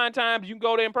qualifying times, you can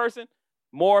go there in person.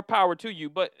 More power to you.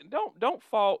 But don't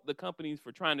fault the companies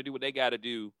for trying to do what they got to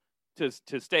do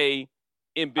to stay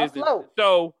in business. Afloat.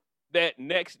 So the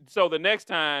next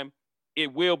time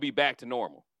it will be back to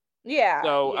normal. Yeah.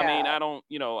 So yeah. I mean, I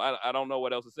don't know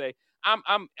what else to say.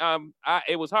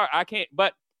 It was hard. I can't.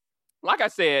 But like I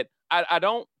said, I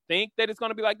don't think that it's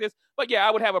going to be like this. But yeah,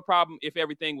 I would have a problem if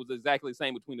everything was exactly the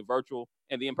same between the virtual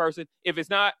and the in person. If it's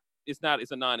not.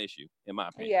 It's a non-issue in my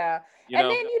opinion. Yeah. And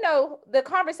then, the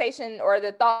conversation or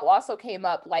the thought also came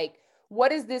up, like, what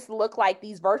does this look like,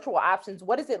 these virtual options?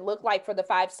 What does it look like for the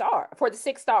 6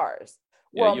 stars?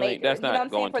 Yeah, that's not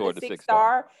going toward the 6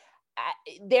 star.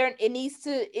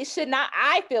 It should not,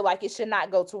 I feel like it should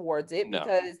not go towards it,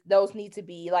 because those need to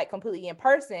be like completely in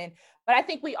person. But I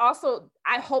think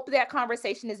I hope that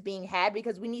conversation is being had,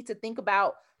 because we need to think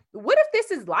about, what if this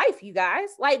is life, you guys?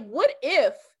 Like, what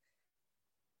if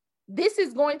this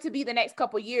is going to be the next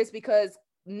couple of years, because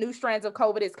new strands of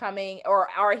COVID is coming or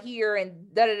are here and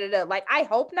Like, I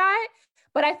hope not,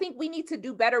 but I think we need to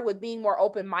do better with being more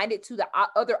open-minded to the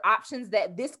other options,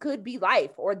 that this could be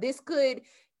life, or this could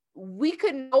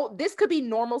be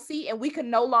normalcy, and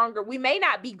we may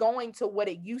not be going to what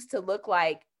it used to look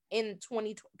like in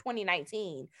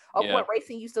 2019 of what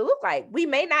racing used to look like. We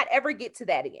may not ever get to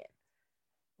that again.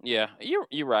 Yeah,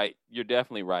 you're right. You're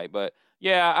definitely right. But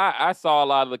yeah, I saw a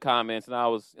lot of the comments, and I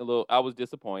was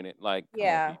disappointed. Like, come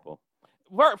on, people.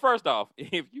 First off,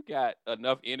 if you got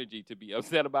enough energy to be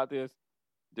upset about this,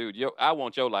 dude, I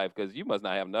want your life, because you must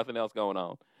not have nothing else going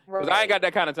on. Because I ain't got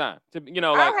that kind of time. I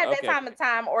don't have that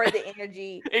time or the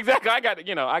energy. Exactly.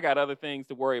 I got other things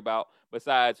to worry about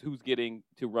besides who's getting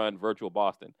to run virtual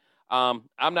Boston. I'm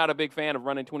not a big fan of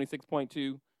running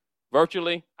 26.2.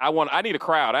 Virtually, I need a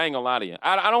crowd. I ain't gonna lie to you.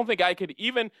 I don't think I could,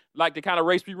 even like the kind of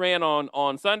race we ran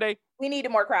on Sunday. We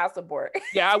needed more crowd support.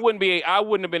 Yeah, I wouldn't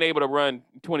have been able to run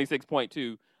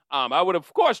 26.2. I would have,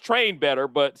 of course, trained better,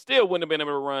 but still wouldn't have been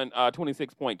able to run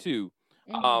 26.2.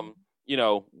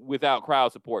 Without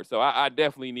crowd support. So I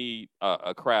definitely need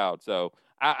a crowd. So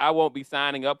I won't be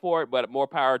signing up for it, but more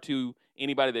power to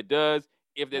anybody that does.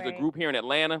 If there's a group here in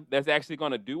Atlanta that's actually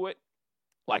going to do it,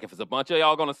 like if it's a bunch of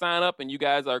y'all going to sign up and you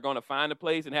guys are going to find a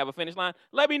place and have a finish line,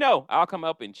 let me know. I'll come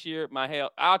up and cheer my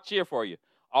hell. I'll cheer for you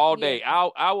all day.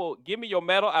 I will give me your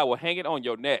medal. I will hang it on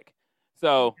your neck.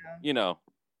 So,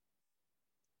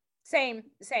 Same.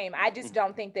 I just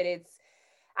don't think that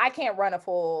I can't run a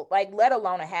full, like, let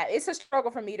alone a half. It's a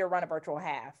struggle for me to run a virtual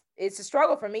half. It's a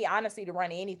struggle for me, honestly, to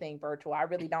run anything virtual. I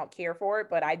really don't care for it,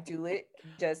 but I do it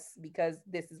just because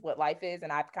this is what life is.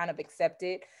 And I've kind of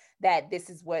accepted that this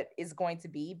is what is going to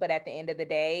be. But at the end of the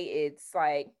day, it's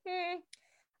like,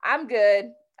 I'm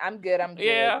good. I'm good.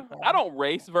 Yeah, I don't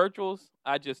race virtuals.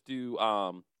 I just do.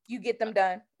 You get them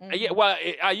done. Yeah, well,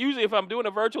 I usually, if I'm doing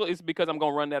a virtual, it's because I'm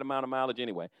gonna run that amount of mileage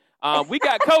anyway. We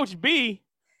got Coach B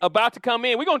about to come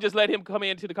in. We're gonna just let him come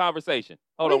into the conversation.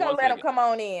 Hold on, we're gonna let him come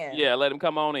on in. Yeah, let him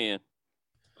come on in.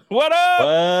 What up?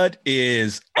 What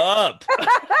is up?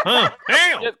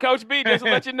 Damn. Coach B, just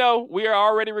to let you know, we are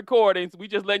already recording. So we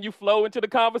just letting you flow into the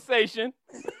conversation.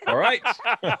 All right.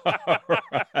 All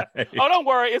right. Oh, don't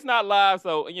worry. It's not live.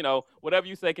 So, whatever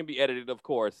you say can be edited, of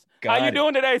course. How you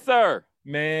doing today, sir?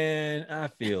 Man, I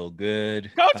feel good.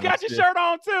 Coach got your shirt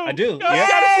on, too. I do.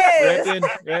 Yes.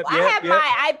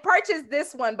 I purchased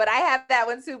this one, but I have that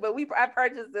one, too. But I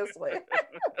purchased this one.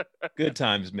 Good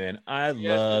times, man. I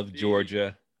love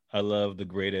Georgia. I love the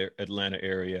greater Atlanta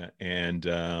area, and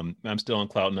I'm still on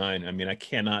cloud nine. I mean, I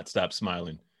cannot stop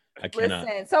smiling. I cannot.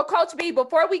 Listen, so Coach B,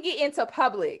 before we get into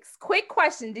Publix, quick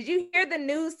question. Did you hear the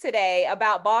news today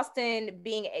about Boston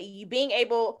being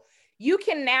able, you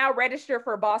can now register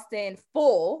for Boston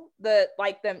full, the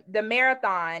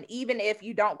marathon, even if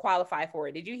you don't qualify for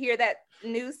it? Did you hear that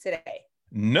news today?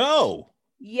 No.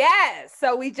 Yes.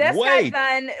 So we just got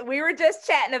done. We were just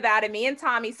chatting about it, me and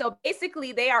Tommy. So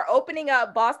basically they are opening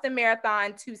up Boston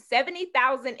Marathon to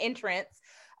 70,000 entrants.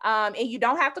 And you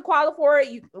don't have to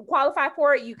qualify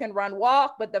for it. You can run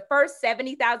walk, but the first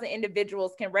 70,000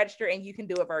 individuals can register and you can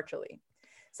do it virtually.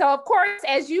 So of course,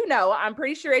 as you know, I'm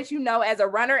pretty sure as you know, as a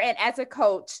runner and as a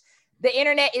coach, the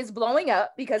internet is blowing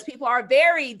up because people are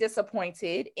very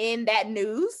disappointed in that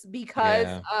news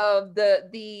because of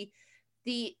the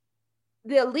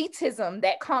elitism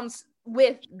that comes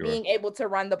with being able to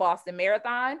run the Boston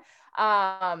Marathon.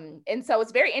 And so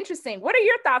it's very interesting. What are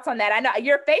your thoughts on that? I know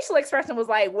your facial expression was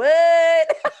like, what?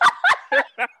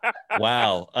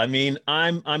 Wow. I mean,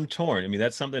 I'm torn. I mean,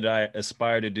 that's something that I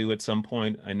aspire to do at some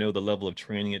point. I know the level of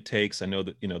training it takes. I know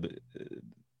that,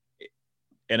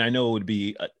 and I know it would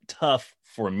be tough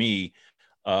for me.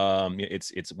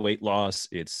 It's weight loss.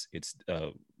 It's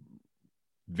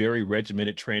very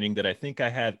regimented training that I think I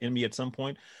have in me at some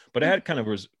point, but I had kind of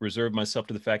reserved myself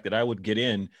to the fact that I would get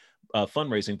in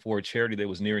fundraising for a charity that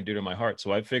was near and dear to my heart.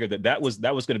 So I figured that was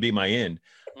going to be my end.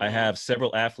 I have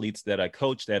several athletes that I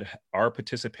coach that are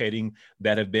participating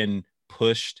that have been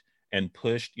pushed, from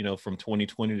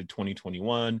 2020 to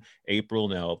 2021, April,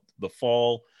 now the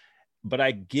fall. But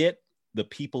I get the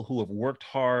people who have worked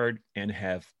hard and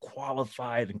have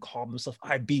qualified and called themselves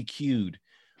IBQ'd.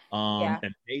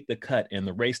 And made the cut, and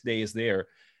the race day is there,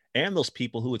 and those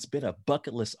people who it's been a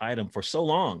bucket list item for so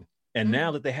long, and now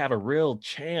that they have a real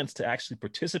chance to actually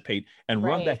participate and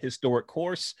run that historic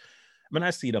course, I mean, I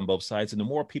see it on both sides, and the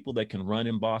more people that can run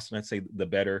in Boston, I'd say the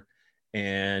better.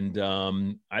 And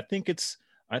I think it's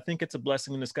a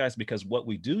blessing in disguise, because what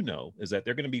we do know is that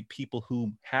there are going to be people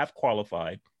who have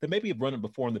qualified that maybe have run it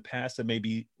before in the past that may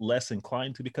be less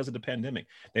inclined to because of the pandemic.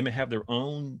 They may have their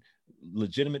own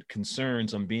legitimate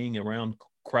concerns on being around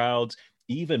crowds,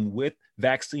 even with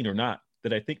vaccine or not,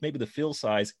 that I think maybe the field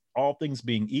size, all things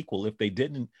being equal, if they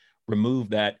didn't remove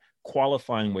that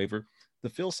qualifying waiver, the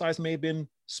field size may have been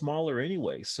smaller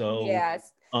anyway. So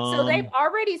yes. So they've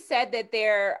already said that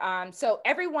they're, so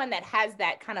everyone that has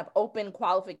that kind of open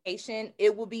qualification,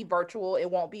 it will be virtual.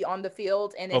 It won't be on the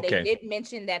field. And then they did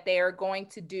mention that they're going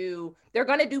to do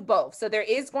both. So there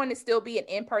is going to still be an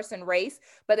in-person race,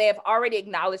 but they have already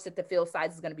acknowledged that the field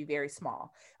size is going to be very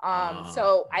small.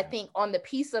 So I think on the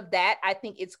piece of that, I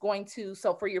think it's going to,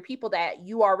 so for your people that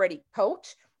you already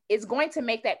coach, it's going to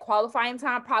make that qualifying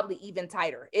time probably even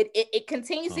tighter. It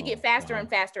continues to get faster and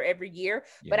faster every year,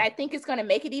 but I think it's going to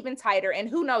make it even tighter. And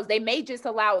who knows, they may just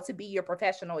allow it to be your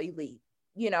professional elite.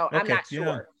 I'm not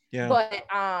sure. Yeah. But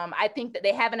I think that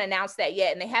they haven't announced that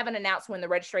yet, and they haven't announced when the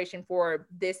registration for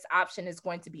this option is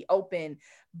going to be open.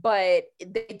 But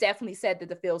they definitely said that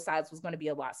the field size was going to be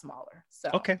a lot smaller. So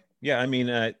yeah, I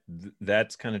mean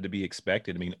that's kind of to be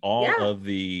expected. I mean, all of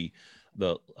the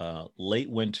late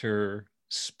winter,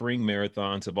 spring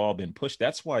marathons have all been pushed.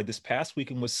 That's why this past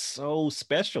weekend was so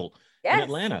special in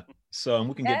Atlanta. So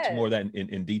we can get to more of that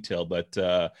in detail. But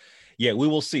we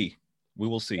will see. We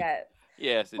will see.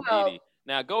 Yes, indeed.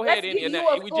 Now go ahead, India.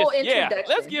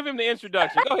 Let's give him the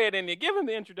introduction. Go ahead, India. Give him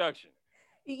the introduction.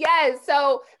 Yes.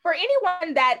 So for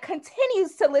anyone that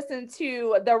continues to listen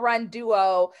to the Run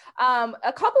Duo,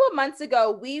 a couple of months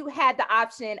ago, we had the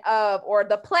option of, or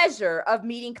the pleasure of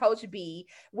meeting Coach B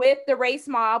with the Race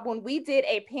Mob when we did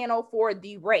a panel for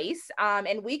the race.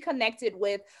 And we connected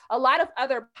with a lot of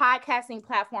other podcasting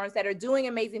platforms that are doing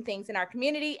amazing things in our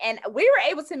community. And we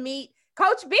were able to meet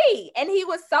Coach B, and he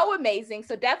was so amazing.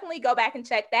 So definitely go back and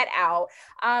check that out.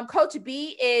 Coach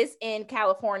B is in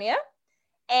California,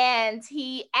 and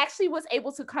he actually was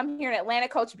able to come here in Atlanta.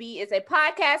 Coach B is a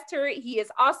podcaster. He is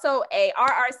also a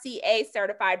RRCA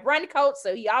certified run coach.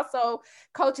 So he also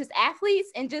coaches athletes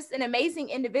and just an amazing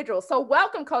individual. So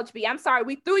welcome, Coach B. I'm sorry,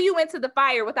 we threw you into the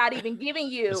fire without even giving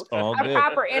you a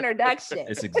proper introduction.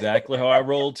 It's exactly how I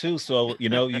roll too. So,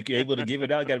 you're able to give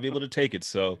it out, got to be able to take it.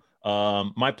 So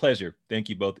my pleasure. Thank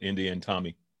you both, Indy and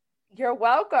Tommy. You're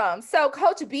welcome. So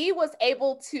Coach B was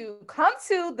able to come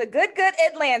to the good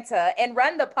Atlanta and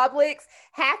run the Publix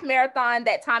half marathon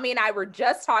that Tommy and I were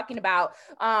just talking about.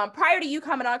 Prior to you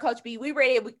coming on, Coach B, we were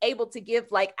able to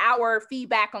give like our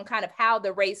feedback on kind of how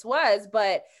the race was,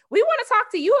 but we want to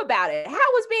talk to you about it. How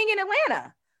was being in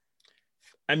Atlanta?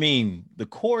 I mean,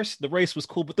 the race was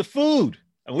cool, but the food.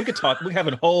 And we have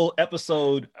a whole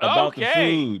episode about the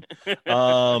food.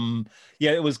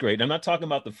 Yeah, it was great. I'm not talking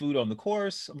about the food on the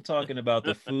course. I'm talking about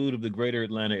the food of the greater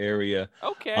Atlanta area.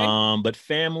 Okay. But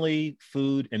family,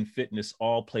 food, and fitness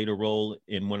all played a role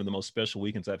in one of the most special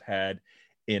weekends I've had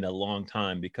in a long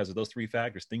time because of those three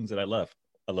factors, things that I love.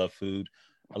 I love food.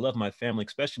 I love my family,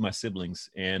 especially my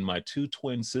siblings and my two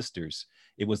twin sisters.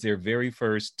 It was their very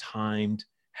first timed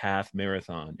half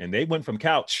marathon. And they went from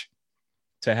couch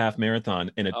to half marathon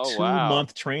in a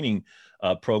 2-month training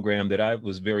program that I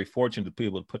was very fortunate to be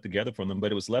able to put together for them.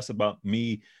 But it was less about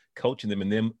me coaching them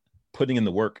and them putting in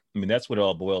the work. I mean, that's what it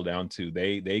all boiled down to.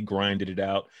 They grinded it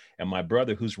out. And my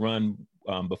brother, who's run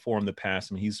before in the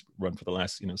past, I mean, he's run for the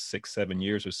last 6-7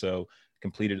 years or so,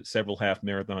 completed several half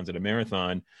marathons and a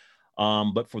marathon.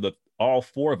 But for all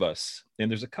four of us, and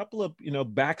there's a couple of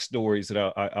backstories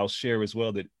that I'll share as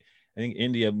well that I think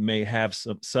India may have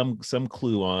some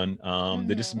clue on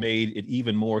that just made it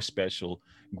even more special,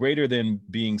 greater than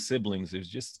being siblings. There's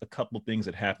just a couple of things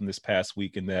that happened this past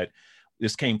week and that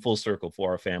this came full circle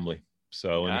for our family.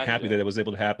 So I'm happy that it was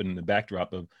able to happen in the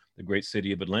backdrop of the great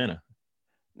city of Atlanta.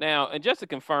 Now, and just to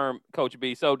confirm, Coach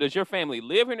B, so does your family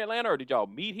live in Atlanta or did y'all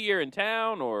meet here in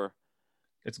town or?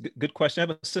 It's a good question. I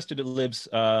have a sister that lives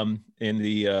in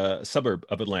the suburb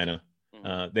of Atlanta.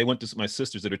 They went to, my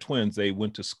sisters that are twins, they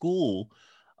went to school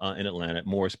in Atlanta at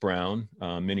Morris Brown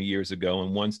many years ago,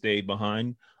 and one stayed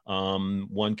behind.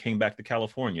 One came back to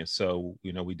California. So,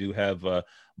 we do have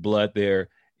blood there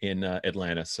in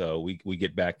Atlanta. So we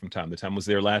get back from time to time. I was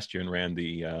there last year and ran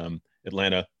the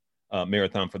Atlanta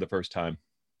marathon for the first time.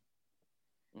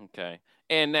 Okay.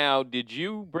 And now, did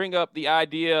you bring up the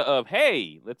idea of,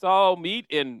 hey, let's all meet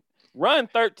and run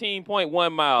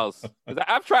 13.1 miles? Because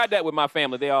I've tried that with my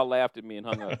family. They all laughed at me and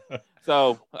hung up.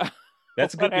 So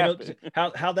that's good.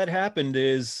 How that happened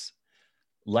is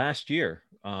last year,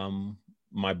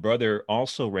 my brother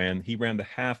also ran the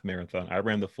half marathon. I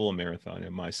ran the full marathon.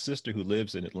 And my sister, who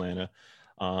lives in Atlanta,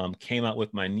 came out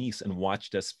with my niece and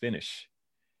watched us finish.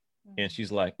 And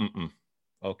she's like,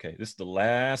 okay, this is the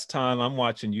last time I'm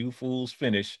watching you fools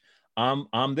finish.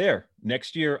 I'm there.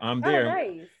 Next year, I'm there. Oh,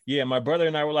 nice. Yeah, my brother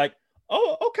and I were like,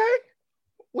 oh, okay.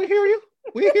 We hear you.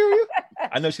 We hear you.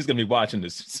 I know she's going to be watching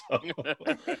this. So.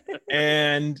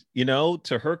 And,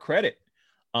 to her credit,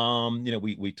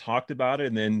 we talked about it.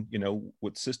 And then,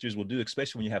 what sisters will do,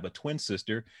 especially when you have a twin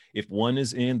sister, if one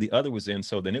is in, the other was in.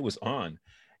 So then it was on.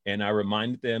 And I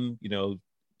reminded them,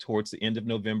 towards the end of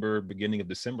November, beginning of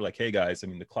December, like, hey, guys,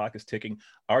 the clock is ticking.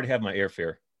 I already have my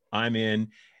airfare. I'm in.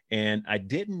 And I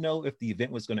didn't know if the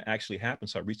event was going to actually happen.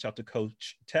 So I reached out to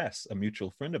Coach Tess, a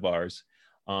mutual friend of ours.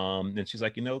 And she's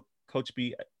like, Coach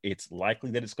B, it's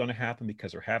likely that it's going to happen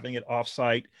because we're having it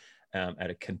offsite at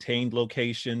a contained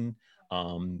location,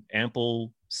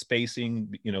 ample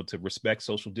spacing, to respect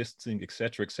social distancing, et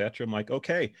cetera, et cetera. I'm like,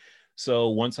 okay. So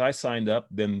once I signed up,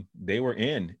 then they were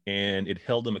in, and it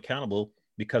held them accountable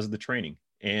because of the training.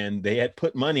 And they had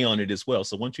put money on it as well.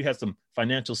 So once you have some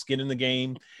financial skin in the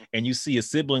game and you see a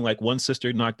sibling, like one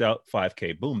sister knocked out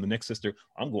 5K, boom, the next sister,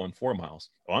 I'm going 4 miles.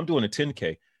 Oh, I'm doing a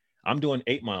 10K. I'm doing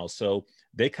 8 miles. So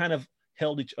they kind of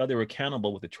held each other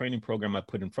accountable with the training program I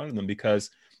put in front of them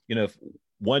because, if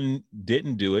one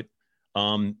didn't do it,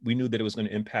 we knew that it was going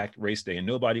to impact race day, and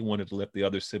nobody wanted to let the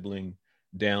other sibling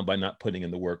down by not putting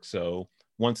in the work. So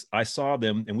once I saw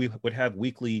them, and we would have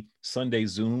weekly Sunday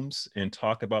Zooms and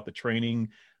talk about the training,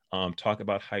 talk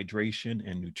about hydration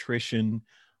and nutrition,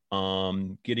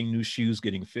 getting new shoes,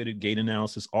 getting fitted, gait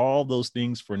analysis, all those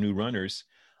things for new runners.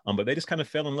 But they just kind of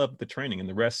fell in love with the training, and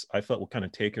the rest I felt will kind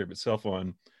of take care of itself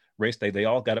on race day. They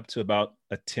all got up to about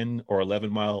a 10 or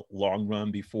 11 mile long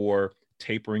run before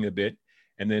tapering a bit,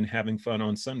 and then having fun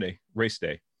on Sunday, race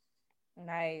day.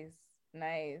 Nice.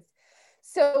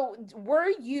 So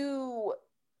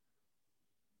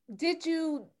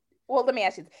well, let me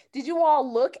ask you, did you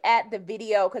all look at the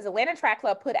video? Because Atlanta Track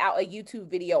Club put out a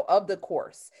YouTube video of the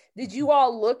course. Did you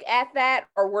all look at that?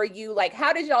 Or were you like,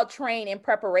 how did y'all train in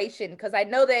preparation? Because I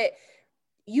know that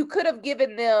you could have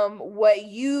given them what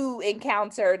you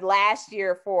encountered last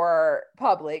year for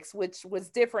Publix, which was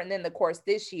different than the course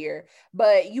this year.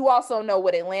 But you also know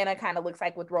what Atlanta kind of looks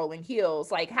like with rolling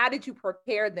hills. Like, how did you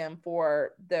prepare them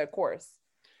for the course?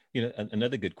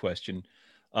 Another good question.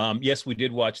 Yes, we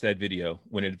did watch that video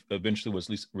when it eventually was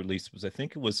released. I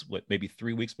think it was maybe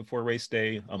 3 weeks before race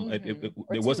day.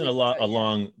 There wasn't a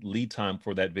long lead time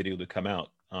for that video to come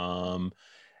out.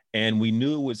 And we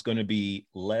knew it was going to be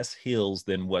less hills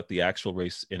than what the actual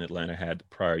race in Atlanta had the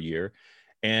prior year.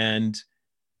 And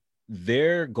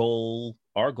our goal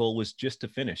was just to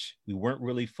finish. We weren't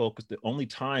really focused. The only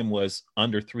time was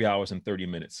under 3 hours and 30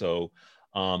 minutes. So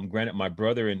granted, my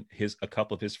brother and a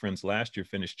couple of his friends last year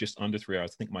finished just under 3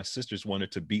 hours. I think my sisters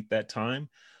wanted to beat that time.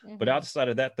 But outside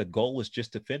of that, the goal was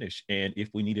just to finish. And if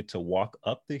we needed to walk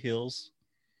up the hills,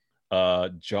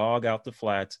 jog out the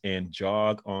flats, and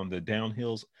jog on the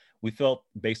downhills, we felt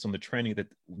based on the training that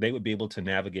they would be able to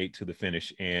navigate to the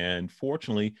finish. And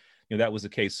fortunately, that was the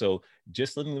case. So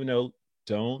just letting them know,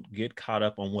 don't get caught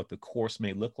up on what the course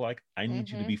may look like. I need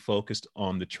you to be focused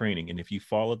on the training. And if you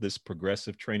follow this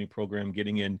progressive training program,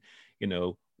 getting in,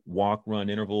 walk, run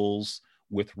intervals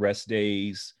with rest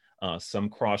days, some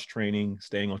cross training,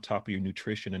 staying on top of your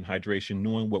nutrition and hydration,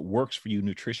 knowing what works for you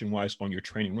nutrition wise on your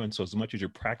training run. So as much as you're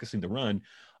practicing the run,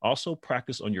 also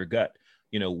practice on your gut.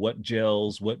 What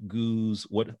gels, what goos,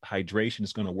 what hydration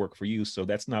is going to work for you. So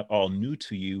that's not all new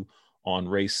to you on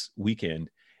race weekend.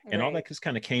 And all that just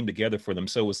kind of came together for them.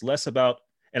 So it was less about,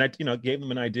 and I, gave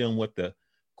them an idea on what the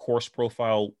course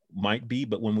profile might be.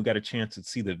 But when we got a chance to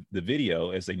see the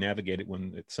video as they navigated,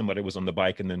 when somebody was on the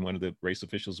bike and then one of the race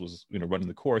officials was, running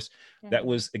the course,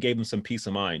 it gave them some peace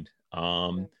of mind.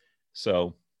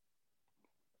 So.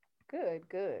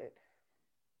 Good.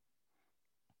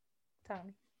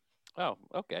 Tommy. Oh,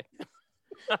 okay.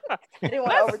 I didn't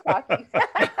want to overtalk you.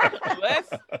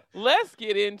 let's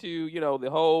get into the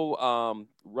whole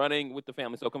running with the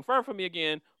family. So confirm for me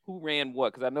again who ran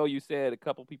what, because I know you said a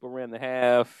couple people ran the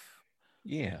half.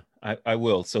 Yeah, I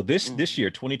will. So this year,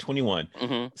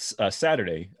 2021,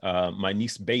 Saturday, my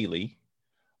niece Bailey,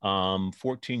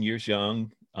 14 years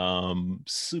young,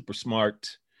 super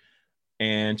smart.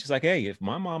 And she's like, hey, if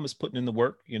my mom is putting in the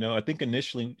work, I think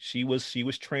initially she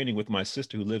was training with my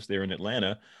sister who lives there in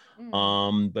Atlanta,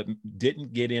 but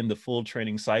didn't get in the full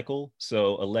training cycle.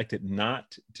 So elected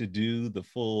not to do the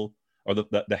full or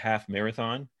the half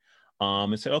marathon,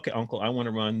 and said, okay, uncle, I want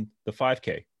to run the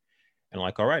 5K. And I'm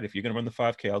like, all right, if you're going to run the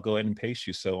 5K, I'll go ahead and pace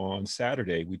you. So on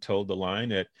Saturday, we told the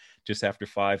line at just after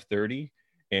 5:30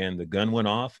 and the gun went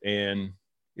off. And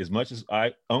as much as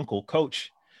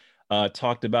coach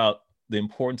talked about the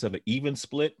importance of an even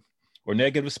split or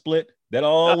negative split, that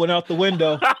all went out the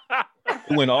window.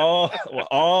 It went all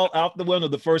out the window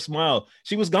the first mile.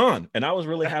 She was gone. And I was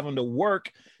really having to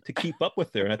work to keep up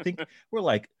with her. And I think we're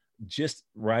like just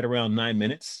right around 9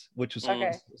 minutes, which was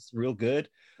real good.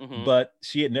 But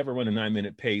she had never run a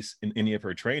 9-minute pace in any of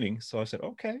her training. So I said,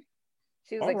 okay.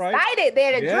 She was excited.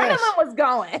 That adrenaline was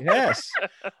going. Yes.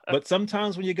 But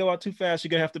sometimes when you go out too fast, you're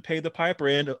going to have to pay the piper.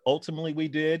 And ultimately we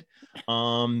did.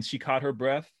 She caught her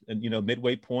breath and,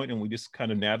 midway point, and we just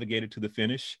kind of navigated to the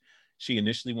finish. She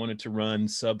initially wanted to run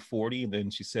sub 40. And then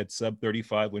she said sub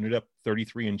 35. We ended up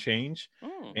 33 and change.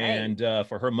 And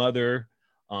for her mother,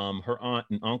 her aunt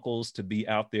and uncles to be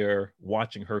out there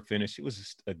watching her finish, it was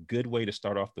just a good way to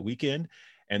start off the weekend.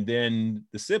 And then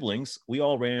the siblings, we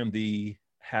all ran the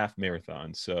half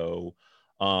marathon. So,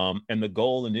 and the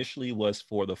goal initially was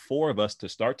for the four of us to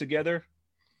start together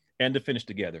and to finish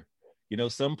together.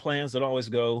 Some plans don't always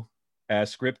go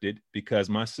as scripted because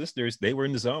my sisters, they were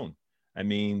in the zone. I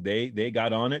mean, they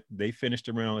got on it. They finished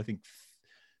around, I think,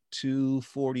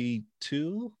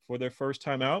 2:42 for their first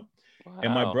time out. Wow.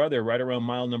 And my brother right around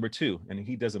mile number 2. And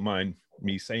he doesn't mind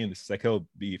me saying this. It's like, oh,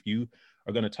 if you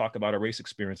are going to talk about a race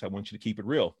experience, I want you to keep it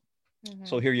real.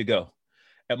 So here you go.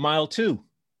 At mile 2,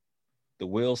 the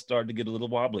wheels started to get a little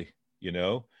wobbly,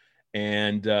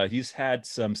 and he's had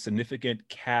some significant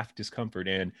calf discomfort.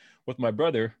 And with my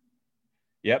brother,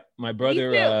 yep.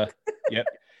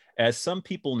 As some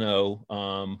people know,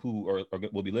 who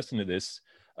will be listening to this,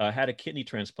 had a kidney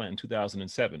transplant in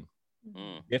 2007,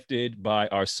 Mm. gifted by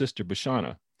our sister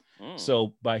Bashana. Mm.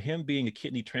 So by him being a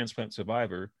kidney transplant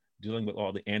survivor, dealing with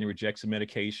all the anti-rejection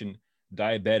medication,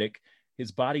 diabetic,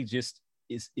 his body just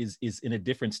is in a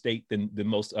different state than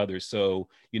most others. So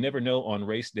you never know on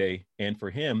race day. And for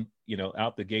him,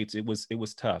 out the gates, it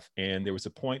was tough. And there was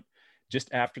a point just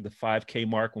after the 5K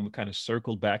mark when we kind of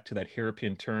circled back to that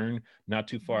hairpin turn, not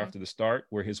too far after the start,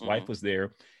 where his wife was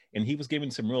there, and he was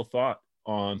giving some real thought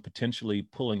on potentially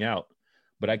pulling out.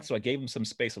 But so I gave him some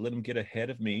space. I let him get ahead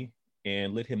of me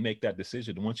and let him make that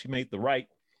decision. And once he made the right,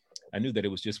 I knew that it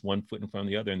was just one foot in front of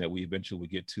the other and that we eventually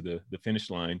would get to the finish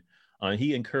line.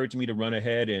 He encouraged me to run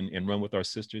ahead and run with our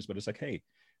sisters, but it's like, hey,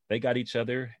 they got each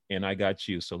other and I got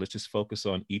you. So let's just focus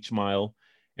on each mile,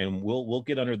 and we'll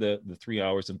get under the 3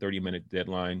 hours and 30-minute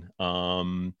deadline.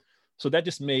 So that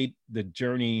just made the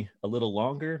journey a little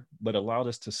longer, but allowed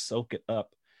us to soak it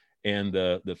up. And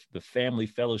the family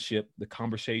fellowship, the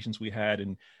conversations we had,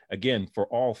 and again, for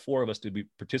all four of us to be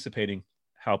participating,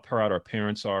 how proud our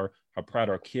parents are, how proud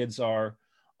our kids are.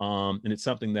 And it's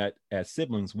something that as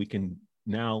siblings, we can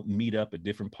now meet up at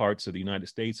different parts of the United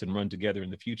States and run together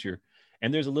in the future.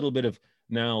 And there's a little bit of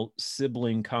now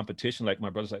sibling competition. Like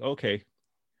my brother's like, okay,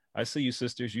 I see you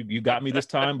sisters, you got me this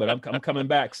time, but I'm coming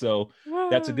back. So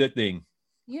that's a good thing.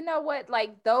 You know what?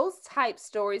 Like those type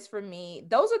stories for me,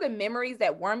 those are the memories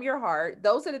that warm your heart.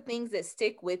 Those are the things that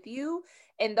stick with you.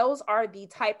 And those are the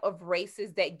type of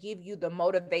races that give you the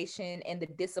motivation and the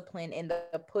discipline and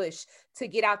the push to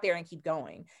get out there and keep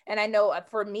going. And I know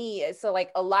for me, so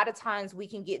like a lot of times we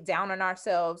can get down on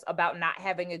ourselves about not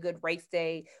having a good race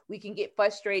day. We can get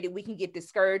frustrated. We can get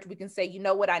discouraged. We can say, you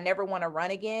know what? I never want to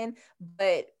run again.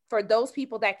 But for those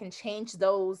people that can change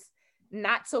those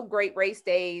not so great race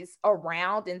days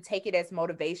around and take it as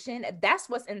motivation, that's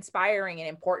what's inspiring and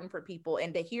important for people.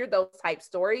 And to hear those type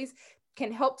stories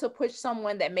can help to push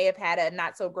someone that may have had a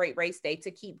not so great race day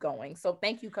to keep going. So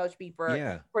thank you, Coach B,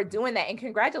 for doing that. And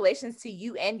congratulations to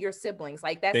you and your siblings.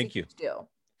 Like that's a huge deal.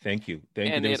 Thank you.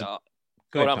 And you. It,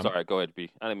 go ahead, I'm sorry. Go ahead, B.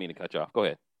 I didn't mean to cut you off. Go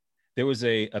ahead. There was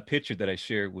a picture that I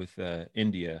shared with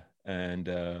India,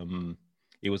 and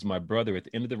it was my brother at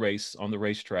the end of the race on the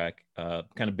racetrack,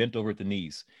 kind of bent over at the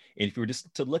knees. And if you were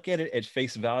just to look at it at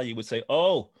face value, you would say,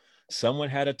 oh, someone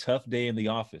had a tough day in the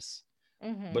office.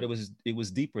 Mm-hmm. But it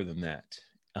was deeper than that.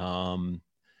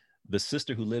 The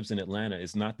sister who lives in Atlanta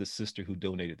is not the sister who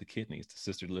donated the kidneys. The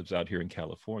sister who lives out here in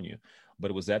California. But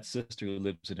it was that sister who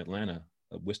lives in Atlanta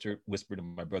whispered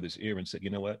in my brother's ear and said, you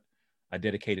know what? I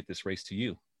dedicated this race to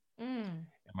you. And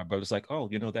my brother's like, oh,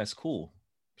 that's cool.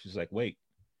 She's like, wait.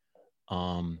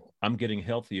 I'm getting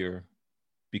healthier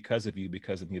because of you,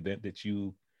 because of the event that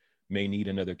you may need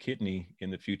another kidney in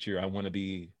the future. I want to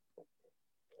be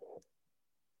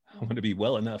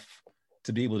well enough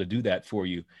to be able to do that for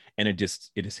you. And it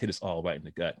just hit us all right in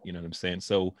the gut. You know what I'm saying?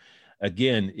 So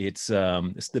again, it's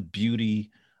the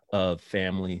beauty of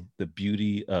family, the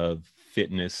beauty of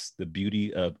fitness, the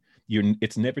beauty of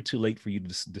it's never too late for you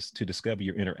to discover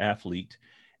your inner athlete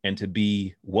and to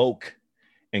be woke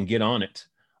and get on it.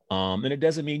 And it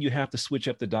doesn't mean you have to switch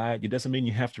up the diet. It doesn't mean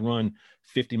you have to run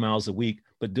 50 miles a week,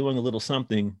 but doing a little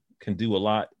something can do a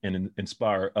lot and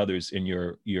inspire others in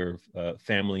your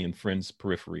family and friends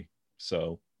periphery.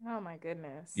 So. Oh my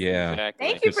goodness. Yeah. Exactly.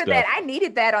 Thank you for that. I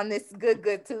needed that on this Good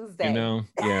Tuesday.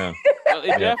 Yeah. Well,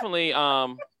 it definitely,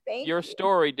 your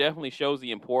story definitely shows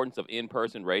the importance of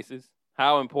in-person races.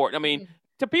 How important, I mean,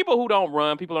 to people who don't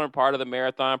run, people aren't part of the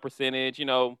marathon percentage,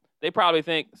 they probably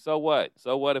think, so what?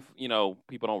 So what if,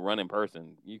 people don't run in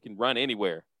person? You can run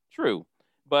anywhere. True.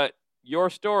 But your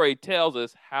story tells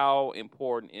us how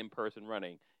important in-person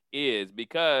running is,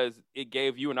 because it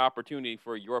gave you an opportunity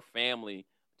for your family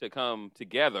to come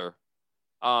together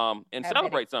and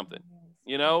celebrate something,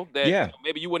 that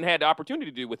maybe you wouldn't have had the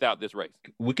opportunity to do without this race.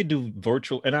 We could do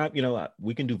virtual, and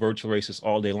we can do virtual races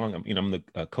all day long. I'm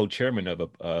the co-chairman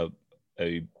of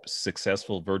a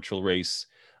successful virtual race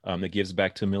that gives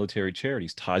back to military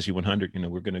charities, Taji 100.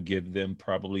 We're going to give them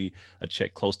probably a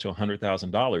check close to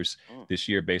 $100,000 this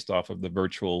year based off of the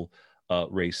virtual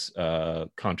race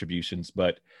contributions.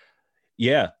 But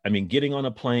yeah, getting on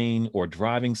a plane or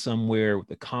driving somewhere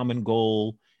with a common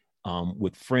goal,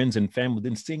 with friends and family,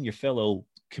 then seeing your fellow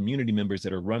community members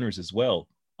that are runners as well,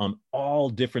 on all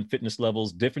different fitness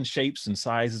levels, different shapes and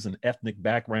sizes and ethnic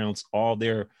backgrounds, all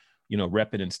there,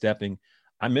 repping and stepping.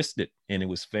 I missed it, and it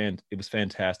was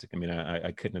fantastic.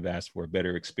 I couldn't have asked for a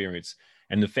better experience,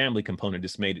 and the family component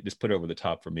just put it over the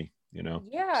top for me.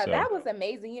 Yeah, so. That was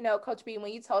amazing. Coach B,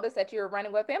 when you told us that you were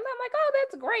running with family, I'm like, oh,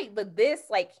 that's great. But this,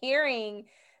 like, hearing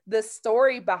the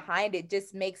story behind it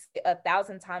just makes it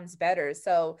 1,000 times better.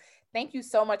 So thank you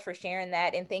so much for sharing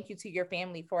that. And thank you to your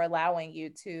family for allowing you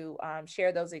to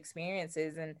share those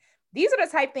experiences. And these are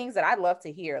the type things that I love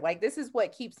to hear. Like, this is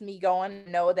what keeps me going.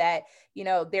 Know that, you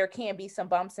know, there can be some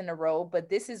bumps in the road, but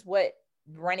this is what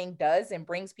running does and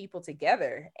brings people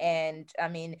together. And I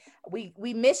mean, we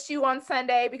missed you on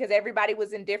Sunday because everybody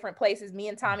was in different places. Me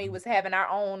and Tommy was having our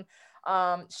own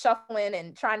shuffling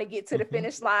and trying to get to the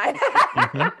finish line.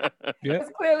 Yeah.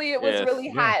 Clearly it was really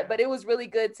Yeah. hot, but it was really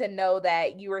good to know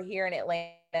that you were here in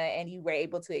Atlanta and you were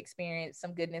able to experience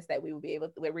some goodness that we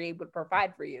were able to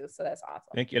provide for you. So that's awesome.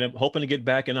 Thank you. And I'm hoping to get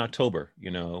back in October,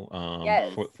 you know,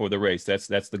 Yes. for the race. That's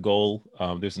the goal.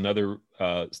 There's another,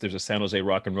 there's a San Jose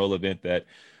rock and roll event that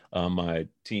my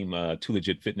team, Too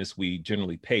Legit Fitness, we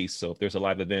generally pace. So if there's a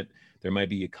live event, there might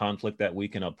be a conflict that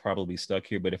weekend. I'll probably be stuck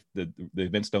here. But if the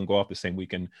events don't go off the same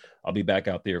weekend, I'll be back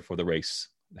out there for the race,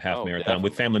 half marathon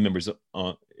with family members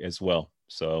as well.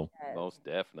 So most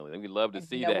definitely, we love to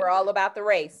see that. We're all about the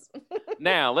race.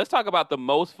 Now let's talk about the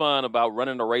most fun about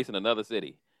running a race in another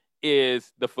city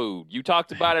is the food. You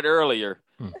talked about it earlier,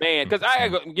 man. Because I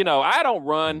don't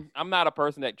run. I'm not a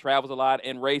person that travels a lot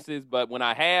in races, but when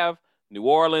I have, New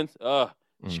Orleans,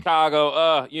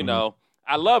 Chicago, you know,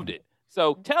 I loved it.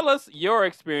 So tell us your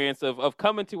experience of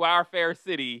coming to our fair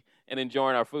city and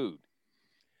enjoying our food.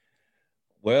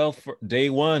 Well, for day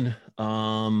one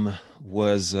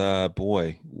was fried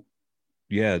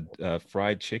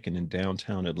chicken in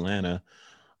downtown Atlanta.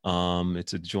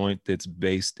 It's a joint that's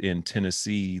based in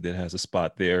Tennessee that has a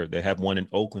spot there. They have one in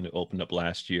Oakland that opened up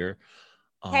last year.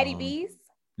 Hattie B's?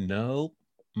 No.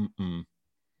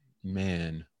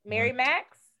 Man. Mary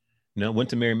Mac's? No, went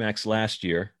to Mary Mac's last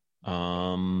year.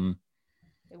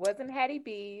 It wasn't Hattie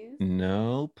B's.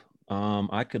 Nope.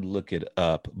 I could look it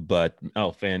up, but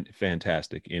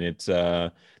fantastic. And it's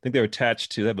I think they're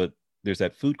attached to that, but there's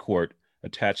that food court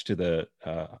attached to the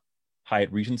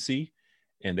Hyatt Regency,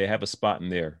 and they have a spot in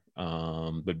there.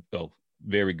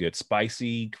 Very good.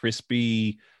 Spicy,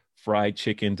 crispy, fried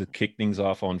chicken to kick things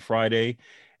off on Friday.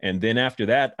 And then after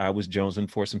that, I was jonesing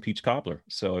for some peach cobbler.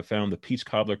 So I found the Peach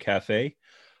Cobbler Cafe.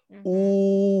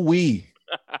 Ooh-wee.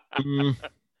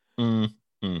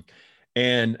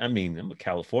 And I mean, I'm a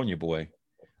California boy.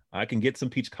 I can get some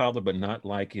peach cobbler, but not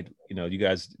like it, you know, you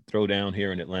guys throw down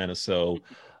here in Atlanta. So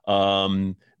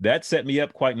that set me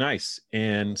up quite nice.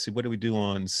 And see, what do we do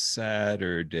on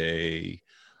Saturday?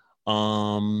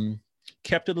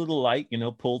 Kept it a little light, you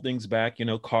know, pulled things back, you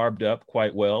know, carved up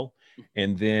quite well.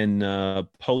 And then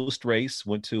post race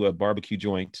went to a barbecue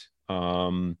joint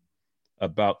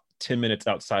about 10 minutes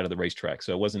outside of the racetrack.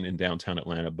 So it wasn't in downtown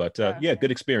Atlanta, but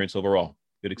good experience overall.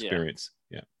 Good experience.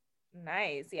 Yeah.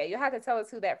 Nice. Yeah, you have to tell us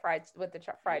who that fried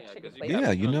chicken place. Yeah,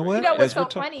 you know what? You know what's so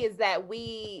funny is that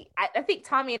I think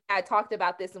Tommy and I talked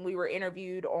about this and we were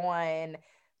interviewed on,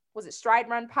 was it Stride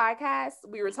Run podcast?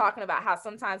 We were talking about how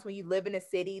sometimes when you live in a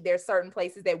city, there's certain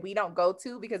places that we don't go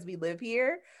to because we live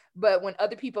here. But when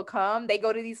other people come, they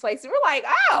go to these places. We're like,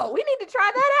 oh, we need to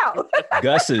try that out.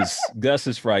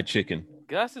 Gus's fried chicken.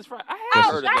 Gus's fried. I have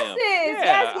heard of them.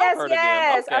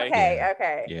 Yes.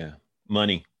 Okay. Yeah.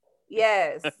 Money.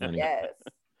 Yes. Money. Yes.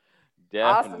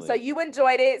 Definitely. Awesome. So you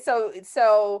enjoyed it. So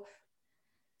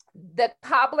the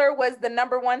cobbler was the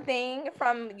number one thing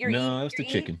from your No, it was the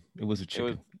chicken. It was a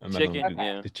chicken.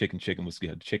 The chicken was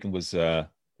good. The chicken was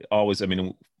always, I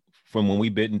mean, from when we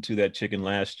bit into that chicken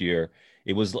last year,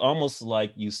 it was almost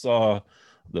like you saw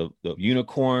the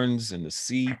unicorns and the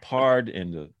sea part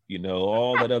and the, you know,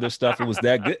 all that other stuff. It was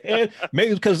that good. And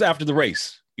maybe because after the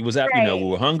race. It was after, you know, we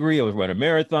were hungry. I was running a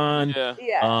marathon.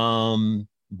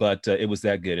 But it was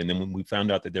that good. And then when we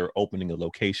found out that they were opening a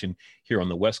location here on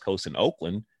the West Coast in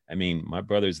Oakland, I mean, my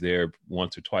brother's there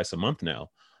once or twice a month now,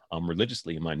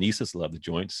 religiously. And my nieces love the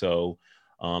joint. So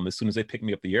as soon as they picked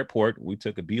me up at the airport, we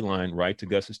took a beeline right to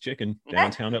Gus's Chicken,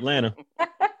 downtown Atlanta.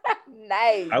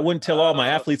 Nice. I wouldn't tell all my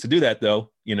athletes to do that,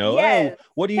 though. You know, oh,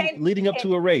 what are you leading up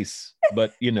to a race?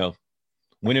 But, you know,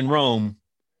 when in Rome.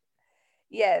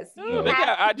 Yes.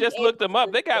 I just looked them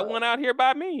up. They got one out here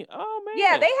by me. Oh, man.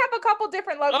 Yeah, they have a couple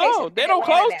different locations. Oh, they don't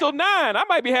close till 9. I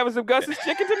might be having some Gus's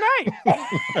Chicken tonight.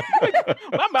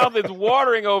 My mouth is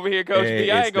watering over here, Coach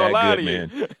B. I ain't going to lie to you.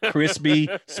 Man. Crispy,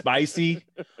 spicy,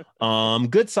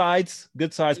 good sides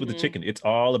with the chicken. It's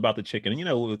all about the chicken. And, you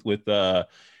know, with you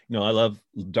know, I love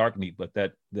dark meat, but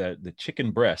the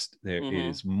chicken breast there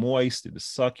is moist, it is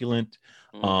succulent.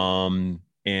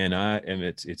 and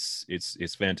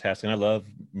it's fantastic. And I love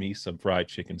me some fried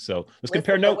chicken. So let's Listen,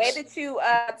 compare the notes. way that you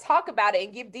talk about it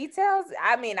and give details,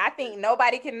 I mean, I think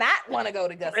nobody cannot want to go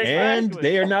to Gus's. And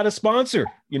they are not a sponsor.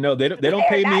 You know, they don't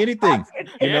pay me anything.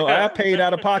 You know, I paid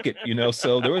out of pocket. You know,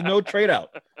 so there was no trade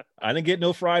out. I didn't get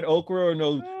no fried okra or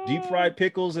no deep fried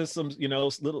pickles and some, you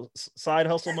know, little side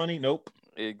hustle money. Nope.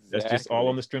 Exactly. That's just all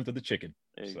on the strength of the chicken.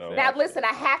 Exactly. So. Now, listen,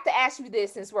 I have to ask you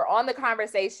this since we're on the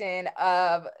conversation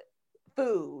of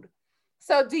food.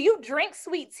 So do you drink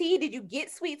sweet tea? Did you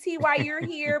get sweet tea while you're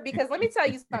here? Because let me tell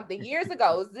you something. Years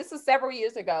ago, this was several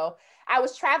years ago, I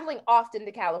was traveling often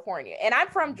to California, and I'm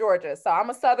from Georgia. So I'm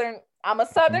a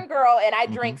Southern girl, and I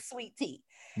drink sweet tea.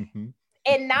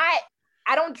 And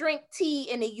I don't drink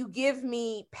tea and then you give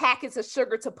me packets of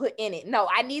sugar to put in it. No,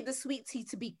 I need the sweet tea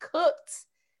to be cooked,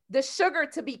 the sugar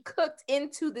to be cooked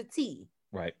into the tea.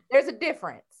 Right. There's a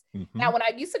difference. Now, when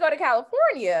I used to go to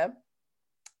California,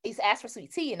 I used to ask for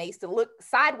sweet tea and they used to look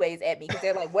sideways at me because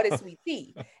they're like, what is sweet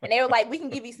tea? And they were like, we can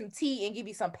give you some tea and give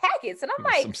you some packets. And I'm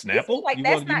like, some Snapple? Like, you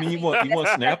that's want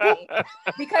Snapple?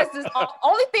 Because the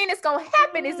only thing that's going to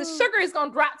happen is the sugar is going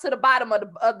to drop to the bottom of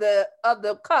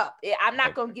the cup. I'm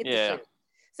not going to get the sugar.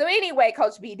 So anyway,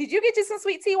 Coach B, did you get you some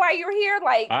sweet tea while you were here?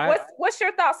 Like, what's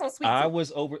your thoughts on sweet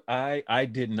tea? I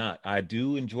did not. I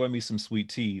do enjoy me some sweet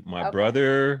tea. My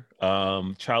brother,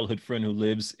 childhood friend who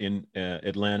lives in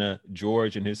Atlanta,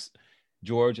 George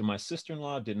and my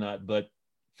sister-in-law did not, but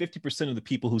 50% of the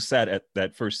people who sat at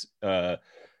that first,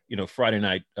 Friday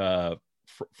night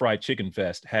fried chicken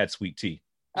fest had sweet tea.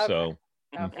 Okay. So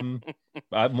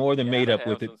I've more than made up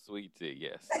with it. Sweet tea,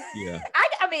 yes. Yeah.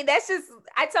 I mean, that's just,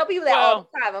 I tell people that all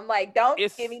the time. I'm like, don't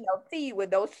give me no tea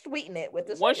don't sweeten it with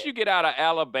the sugar. Once you get out of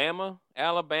Alabama,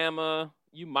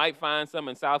 you might find some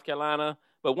in South Carolina,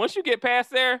 but once you get past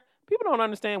there, people don't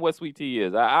understand what sweet tea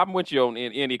is. I'm with you on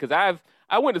Indy because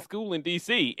I went to school in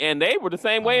D.C. and they were the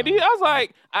same way. I was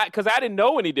like, because I didn't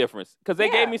know any difference because they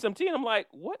gave me some tea and I'm like,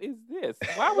 what is this?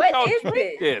 Why would y'all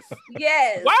drink this?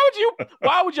 Yes.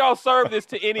 Why would y'all serve this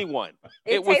to anyone?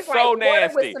 It was so like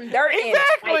nasty. With some dirt in it.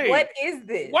 Like, what is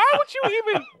this? Why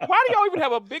do y'all even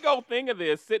have a big old thing of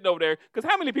this sitting over there? Because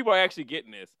how many people are actually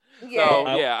getting this?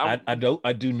 Yeah. So,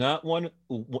 I do not want,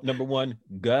 number one,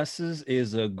 Gus's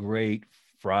is a great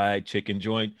fried chicken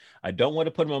joint. I don't want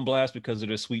to put them on blast because of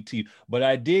their sweet tea, but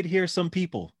I did hear some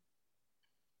people,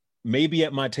 maybe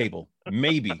at my table,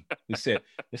 who said,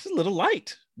 this is a little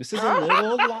light. This is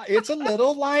it's a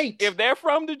little light. If they're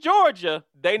from Georgia,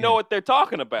 they know what they're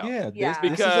talking about. Yeah,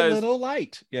 this is a little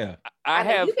light. Yeah.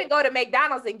 You can go to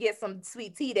McDonald's and get some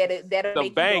sweet tea that'll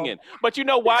make banging. But you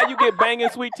know why you get banging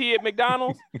sweet tea at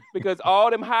McDonald's? Because all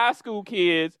them high school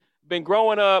kids been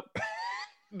growing up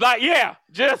like,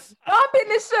 just dumping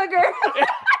the sugar.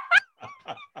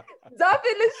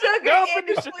 Dumping the sugar in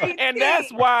the sweet and tea.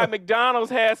 that's why McDonald's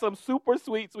has some super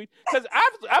sweet. Because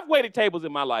I've waited tables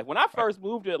in my life. When I first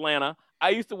moved to Atlanta, I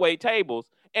used to wait tables.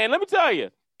 And let me tell you,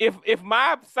 if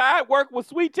my side work was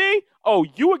sweet tea,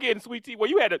 you were getting sweet tea where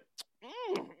you had to.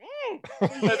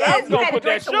 Yes, you had to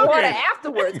drink some water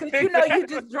afterwards because you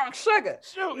just drunk sugar.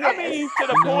 Shoot, yes. I mean, to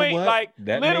the point, like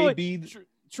that literally. May be...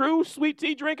 True sweet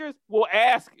tea drinkers will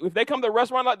ask if they come to the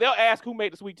restaurant. Like they'll ask who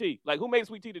made the sweet tea. Like who made the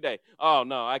sweet tea today? Oh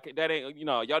no, that ain't.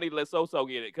 Y'all need to let So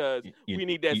get it because we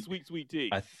need that sweet tea.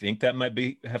 I think that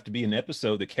might have to be an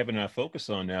episode that Kevin and I focus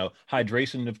on now.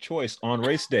 Hydration of choice on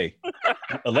race day.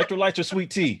 Electrolytes or sweet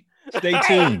tea. Stay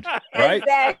tuned. Right?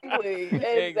 Exactly.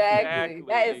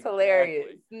 That is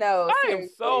hilarious. No, I am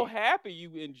so happy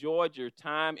you enjoyed your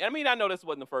time. I mean, I know this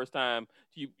wasn't the first time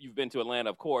you've been to Atlanta,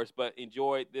 of course, but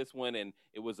enjoyed this one, and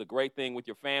it was a great thing with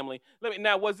your family.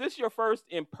 Now, was this your first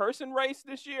in-person race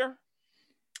this year?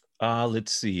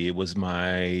 Let's see. It was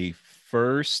my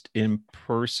first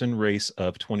in-person race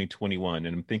of 2021,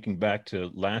 and I'm thinking back to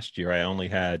last year. I only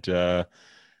had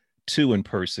 2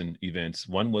 in-person events.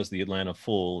 One was the Atlanta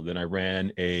Full. Then I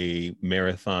ran a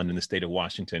marathon in the state of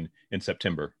Washington in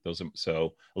September.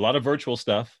 So a lot of virtual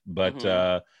stuff, but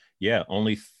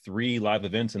only 3 live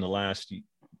events in the last,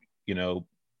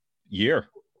 year.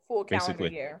 Full calendar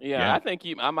year. Yeah, I think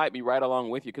I might be right along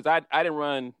with you because I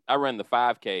ran the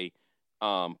 5K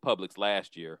Publix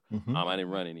last year. I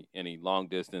didn't run any long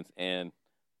distance, and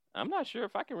I'm not sure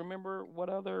if I can remember what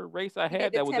other race I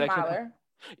had that was actually. 10-miler.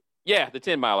 Yeah, the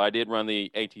 10-miler. I did run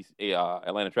the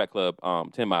Atlanta Track Club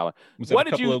 10-miler. Was that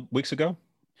a couple of weeks ago?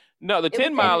 No, the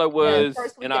 10-miler was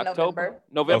in October.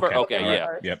 November?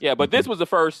 Okay, yeah. Yeah, but this was the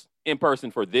first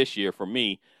in-person for this year for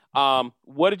me.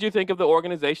 What did you think of the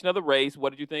organization of the race?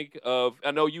 What did you think of, I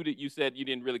know you said you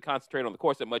didn't really concentrate on the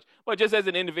course that much, but just as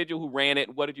an individual who ran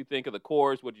it, what did you think of the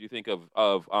course? What did you think of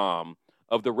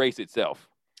the race itself?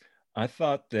 I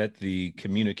thought that the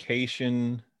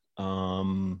communication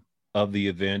of the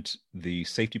event, the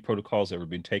safety protocols that were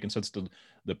being taken, since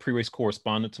the pre-race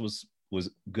correspondence was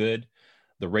good,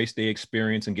 the race day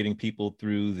experience and getting people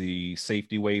through the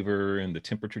safety waiver and the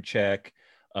temperature check,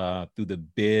 through the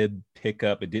bib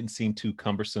pickup, it didn't seem too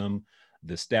cumbersome.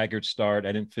 The staggered start,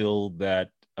 I didn't feel that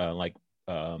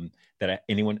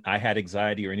anyone, I had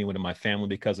anxiety or anyone in my family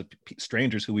because of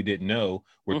strangers who we didn't know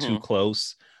were too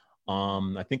close.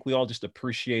 I think we all just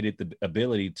appreciated the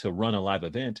ability to run a live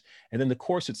event. And then the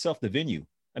course itself, the venue.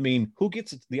 I mean, who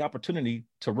gets the opportunity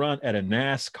to run at a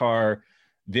NASCAR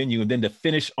venue and then to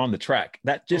finish on the track?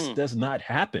 That just does not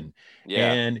happen.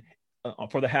 Yeah. And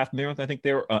for the half marathon, I think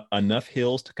there are enough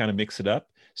hills to kind of mix it up.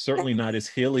 Certainly not as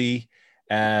hilly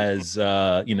as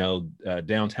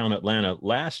downtown Atlanta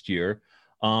last year.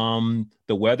 The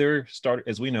weather started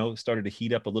to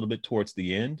heat up a little bit towards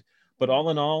the end. But all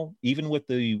in all, even with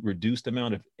the reduced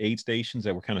amount of aid stations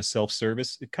that were kind of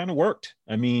self-service, it kind of worked.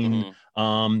 I mean,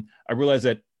 I realized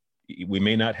that we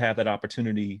may not have that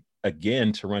opportunity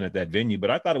again to run at that venue, but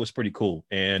I thought it was pretty cool.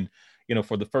 And,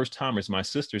 for the first timers, my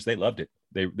sisters, they loved it.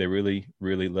 They really,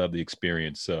 really loved the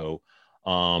experience. So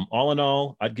all in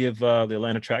all, I'd give the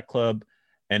Atlanta Track Club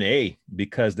an A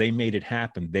because they made it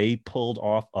happen. They pulled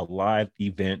off a live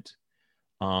event,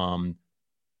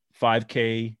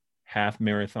 5K, half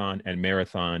marathon and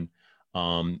marathon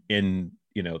in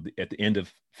at the end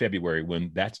of February,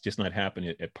 when that's just not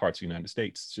happening at parts of the United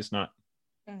States. It's just not.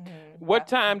 What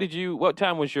time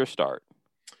was your start?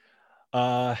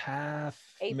 Half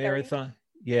marathon.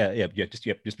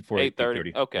 Just before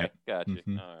 8:30. Okay, yep. Gotcha.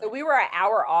 Right. So we were an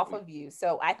hour off of you.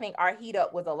 So I think our heat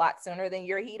up was a lot sooner than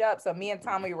your heat up. So me and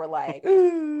Tommy were like,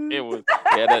 it was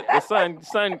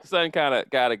the sun kind of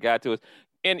got to us.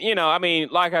 And, I mean,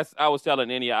 like I was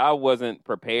telling India, I wasn't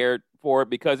prepared for it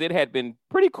because it had been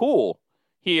pretty cool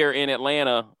here in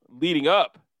Atlanta leading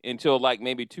up until like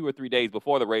maybe 2 or 3 days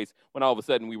before the race, when all of a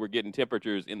sudden we were getting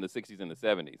temperatures in the 60s and the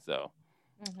 70s. So,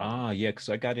 because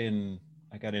I got in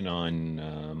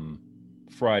on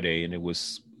Friday and it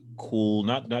was cool,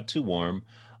 not too warm.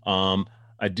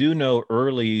 I do know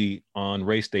early on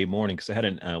race day morning, because I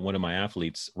had one of my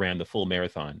athletes ran the full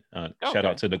marathon. Shout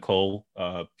out to Nicole.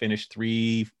 Finished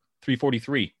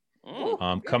 3:43.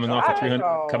 Coming off a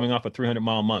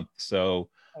 300-mile month. So,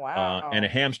 and a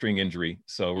hamstring injury.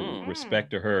 So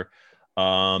respect to her.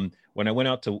 When I went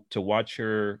out to watch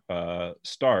her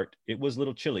start, it was a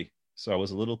little chilly. So I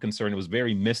was a little concerned. It was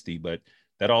very misty, but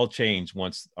that all changed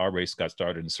once our race got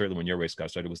started. And certainly when your race got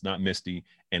started, it was not misty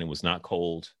and it was not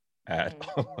cold. It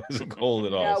wasn't cold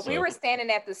at all. We were standing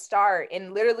at the start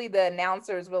and literally the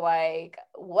announcers were like,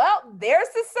 well, there's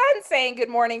the sun saying good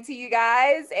morning to you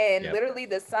guys. And literally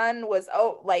the sun was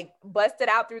busted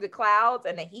out through the clouds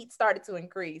and the heat started to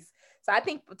increase. So I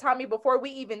think, Tommy, before we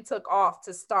even took off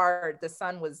to start, the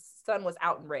sun was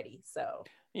out and ready. So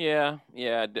yeah,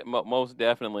 most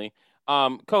definitely.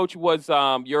 Coach, was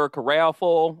your corral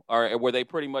full, or were they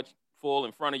pretty much full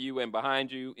in front of you and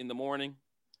behind you in the morning?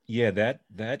 Yeah, that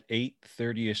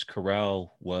 8:30ish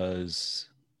corral was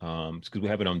because we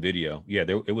have it on video. Yeah,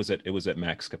 it was at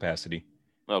max capacity.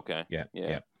 Okay.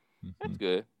 Yeah. That's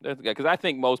good. Because I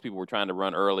think most people were trying to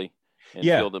run early and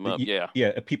fill them up.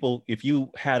 People, if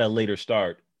you had a later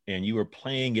start and you were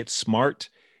playing it smart,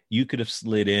 you could have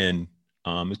slid in.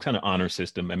 It's kind of honor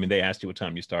system. I mean, they asked you what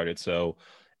time you started, so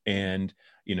and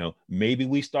maybe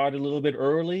we started a little bit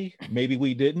early, maybe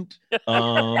we didn't.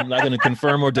 I'm not going to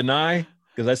confirm or deny.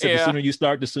 Because I said the sooner you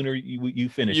start, the sooner you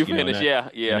finish.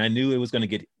 And I knew it was going to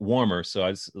get warmer. So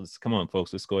let's come on,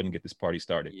 folks. Let's go ahead and get this party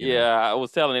started. I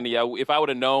was telling India, if I would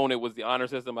have known it was the honor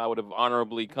system, I would have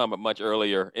honorably come much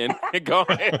earlier and go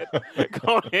ahead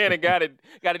and got it.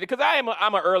 Because I'm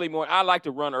an early morning. I like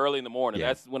to run early in the morning.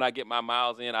 That's when I get my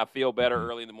miles in. I feel better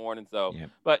early in the morning. So,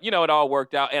 but it all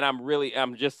worked out, and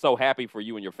I'm just so happy for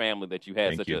you and your family that you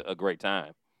had a great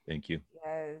time. Thank you.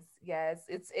 Yes.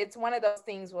 It's one of those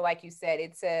things where, like you said,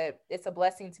 it's a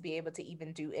blessing to be able to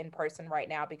even do in person right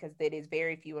now, because it is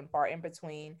very few and far in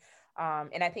between.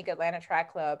 And I think Atlanta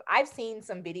Track Club, I've seen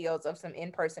some videos of some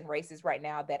in-person races right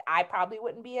now that I probably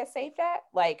wouldn't be as safe at.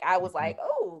 Like I was like,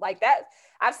 oh, like that.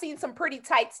 I've seen some pretty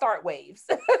tight start waves.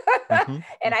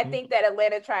 And I think that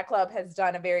Atlanta Track Club has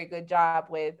done a very good job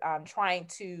with trying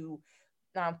to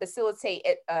facilitate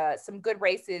some good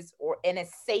races and as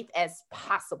safe as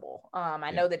possible.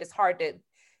 I know that it's hard to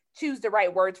choose the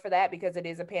right words for that because it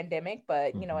is a pandemic,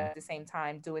 but at the same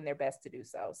time doing their best to do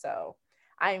so. So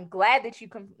I'm glad that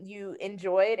you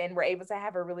enjoyed and were able to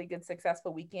have a really good,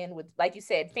 successful weekend with, like you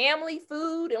said, family,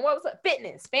 food, and what was it?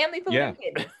 Fitness, family, food, and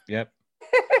fitness. Yep.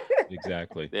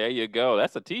 Exactly. There you go.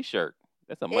 That's a t-shirt.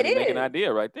 That's a It money making is.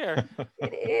 idea right there.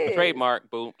 It is. Trademark,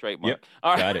 boom, trademark. Yep,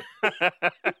 All got right. it.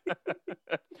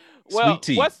 Well, Sweet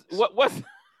tea.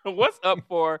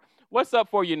 what's up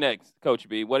for you next, Coach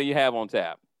B? What do you have on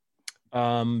tap?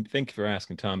 Thank you for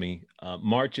asking, Tommy.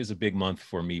 March is a big month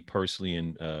for me personally,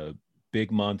 and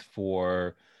big month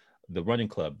for the running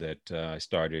club that I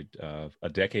started a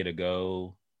decade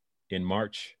ago in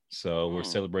March. So we're Mm.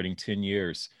 celebrating 10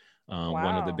 years.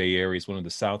 One of the Wow. Bay Area's, one of the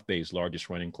South Bay's largest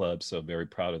running clubs. So very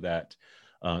proud of that.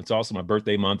 It's also my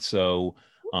birthday month. So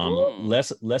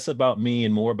Mm. less about me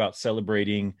and more about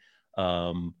celebrating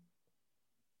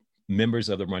members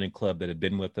of the running club that have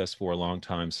been with us for a long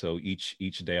time. So each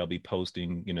day I'll be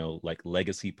posting, like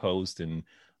legacy posts and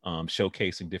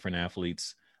showcasing different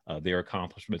athletes, their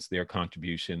accomplishments, their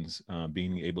contributions,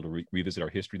 being able to revisit our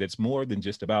history. That's more than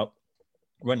just about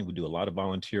running. We do a lot of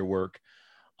volunteer work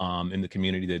in the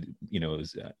community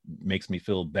that makes me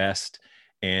feel best.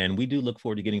 And we do look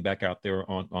forward to getting back out there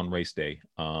on race day.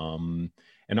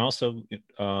 And also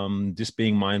just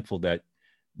being mindful that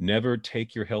never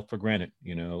take your health for granted.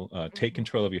 Take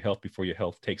control of your health before your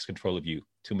health takes control of you.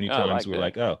 Too many times we're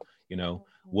like, oh,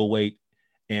 we'll wait.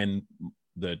 And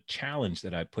the challenge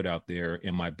that I put out there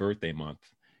in my birthday month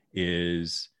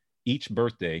is each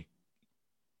birthday,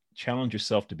 challenge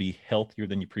yourself to be healthier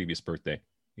than your previous birthday.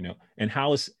 And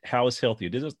how is healthy?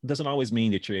 It doesn't always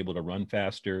mean that you're able to run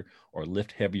faster or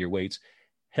lift heavier weights.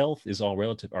 Health is all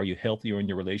relative. Are you healthier in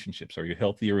your relationships? Are you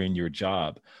healthier in your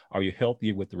job? Are you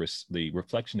healthier with the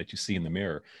reflection that you see in the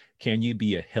mirror? Can you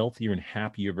be a healthier and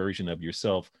happier version of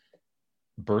yourself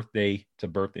birthday to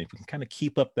birthday? If we can kind of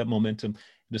keep up that momentum,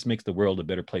 it just makes the world a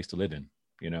better place to live in,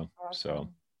 Awesome. So.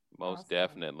 Most Awesome.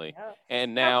 definitely. Yep.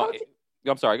 And now,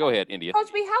 I'm sorry, go ahead, India.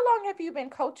 Coach B, how long have you been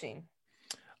coaching?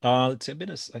 I've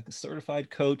been a certified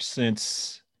coach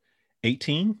since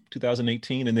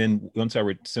 2018. And then once I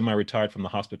semi-retired from the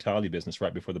hospitality business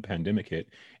right before the pandemic hit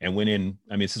and went in,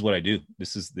 this is what I do.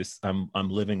 I'm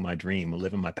living my dream. I'm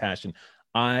living my passion.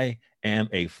 I am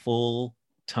a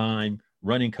full-time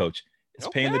running coach. It's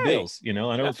paying the bills, I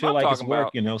don't That's feel what I'm like it's talking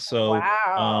work, about. so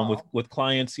Wow. with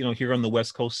clients, here on the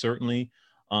West Coast, certainly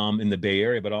in the Bay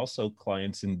Area, but also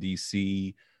clients in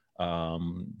DC,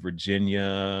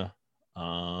 Virginia,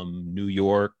 New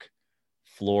York,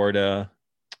 Florida.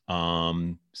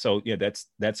 So yeah,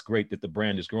 that's great that the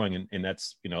brand is growing, and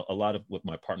that's a lot of what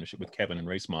my partnership with Kevin and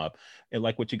RaceMob, and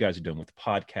like what you guys are doing with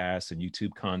podcasts and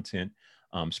YouTube content,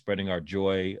 spreading our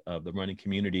joy of the running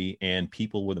community, and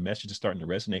people where the message is starting to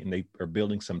resonate, and they are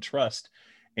building some trust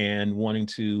and wanting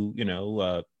to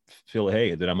feel,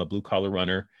 hey, that I'm a blue collar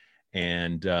runner,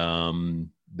 and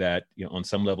that on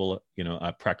some level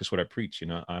I practice what I preach.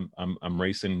 I'm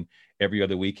racing every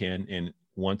other weekend, and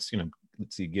once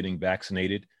let's see, getting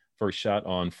vaccinated, first shot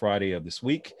on Friday of this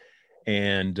week.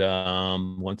 And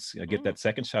once I get that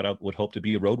second shot, I would hope to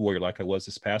be a road warrior like I was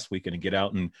this past weekend and get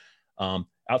out and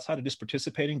outside of just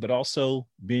participating, but also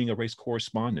being a race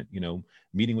correspondent,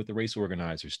 meeting with the race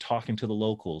organizers, talking to the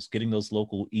locals, getting those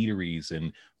local eateries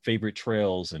and favorite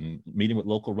trails, and meeting with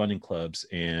local running clubs,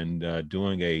 and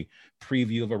doing a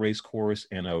preview of a race course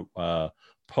and a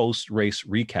post-race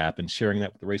recap, and sharing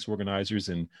that with the race organizers.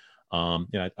 And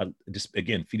I just,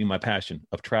 again, feeding my passion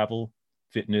of travel,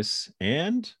 fitness,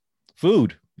 and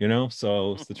food,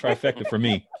 so it's the trifecta for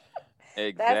me.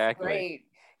 Exactly. That's great.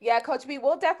 Yeah, Coach B,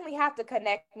 we'll definitely have to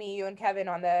connect you and Kevin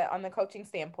on the coaching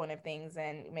standpoint of things,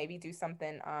 and maybe do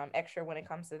something extra when it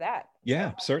comes to that.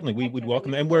 Yeah, So certainly we'd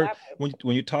welcome that. And collaborate.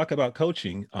 when you talk about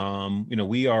coaching,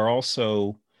 we are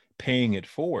also paying it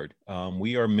forward.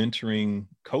 We are mentoring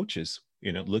coaches,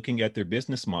 looking at their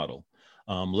business model,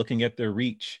 looking at their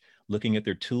reach, looking at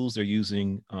their tools they're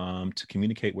using to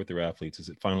communicate with their athletes. Is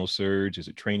it Final Surge? Is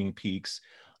it Training Peaks?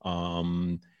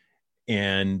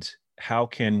 And how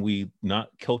can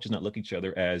coaches not look at each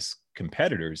other as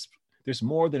competitors? There's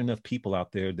more than enough people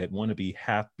out there that want to be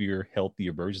happier,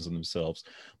 healthier versions of themselves,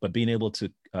 but being able to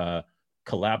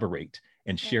collaborate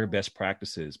and share best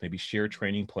practices, maybe share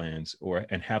training plans,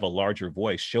 and have a larger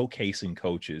voice, showcasing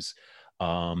coaches,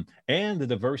 and the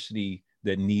diversity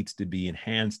that needs to be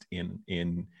enhanced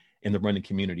in the running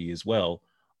community as well.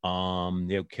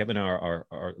 Kevin and I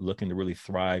are looking to really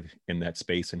thrive in that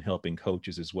space and helping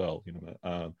coaches as well.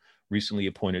 Recently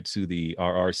appointed to the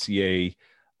RRCA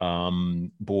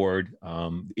board,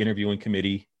 interviewing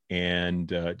committee, and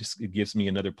just it gives me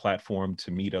another platform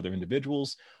to meet other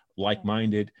individuals,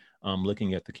 like-minded,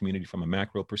 looking at the community from a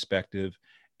macro perspective,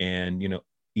 and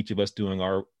each of us doing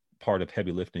our part of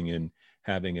heavy lifting and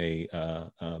having a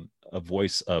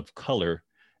voice of color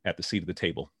at the seat of the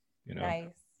table. Nice.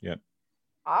 Yep.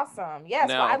 Awesome. Yes.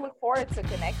 Well, I look forward to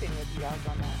connecting with you guys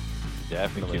on that.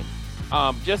 Definitely.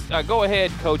 Just go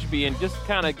ahead, Coach B, and just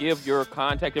kind of give your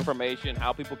contact information,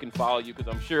 how people can follow you,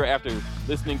 because I'm sure after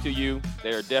listening to you,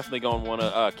 they're definitely going to want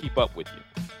to keep up with you.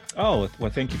 Oh, well,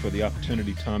 thank you for the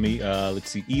opportunity, Tommy. Let's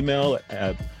see, email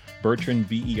at Bertrand,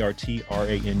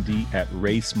 BERTRAND,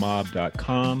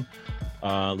 @racemob.com.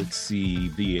 Let's see,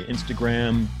 via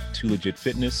Instagram, Too Legit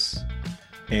Fitness,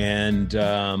 and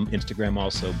Instagram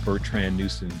also, Bertrand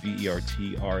Newson,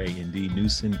 BERTRAND,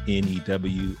 Newson,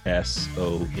 NEWSON.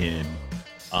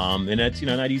 And that's,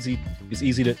 not easy. It's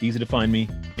easy to find me,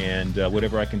 and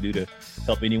whatever I can do to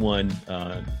help anyone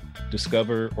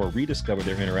discover or rediscover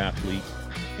their inner athlete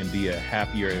and be a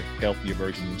happier, healthier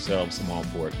version of themselves, I'm all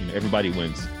for it. Everybody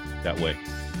wins that way.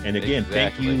 And again,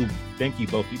 Exactly. thank you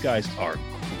both. You guys are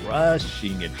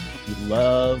crushing it. We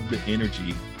love the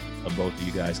energy of both of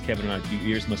you guys. Kevin and I, your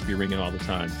ears must be ringing all the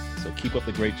time. So keep up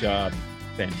the great job.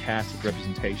 Fantastic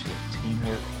representation of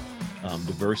teamwork,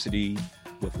 diversity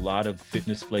with a lot of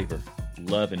fitness flavor.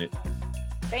 Loving it.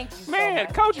 Thank you so Man,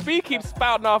 much. Coach B keeps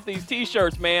spouting off these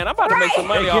T-shirts, man. I'm about to make some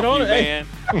money Hey, off get on you, it, hey. man.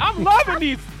 I'm loving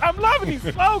these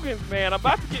slogans, man. I'm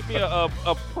about to get me a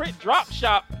print drop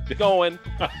shop going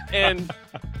and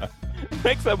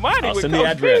make some money. I'll with send Coach the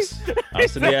address. B. I'll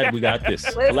send the ad. We got this.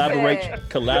 Listen.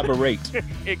 Collaborate.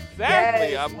 Exactly.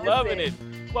 Yes, I'm loving it.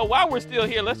 Well, while we're still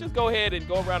here, let's just go ahead and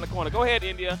go around the corner. Go ahead,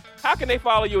 India. How can they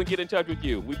follow you and get in touch with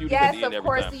you? We do this at Yes, the end of every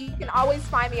course. time. You can always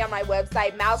find me on my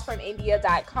website,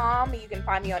 mousefromindia.com. You can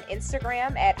find me on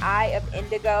Instagram at Eye of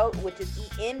Indigo, which is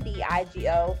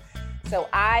ENDIGO. So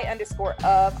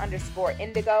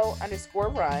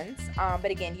I_of_indigo_runs.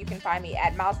 But again, you can find me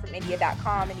at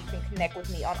mousefromindia.com, and you can connect with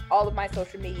me on all of my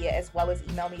social media, as well as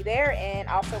email me there, and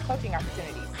also coaching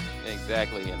opportunities.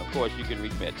 Exactly. And of course, you can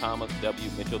reach me at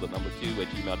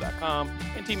thomaswmitchell2@gmail.com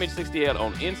and tmitch68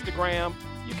 on Instagram.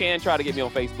 You can try to get me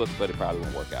on Facebook, but it probably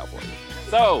won't work out for you.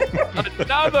 So,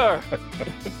 another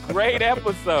great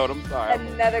episode. I'm sorry.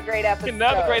 Another great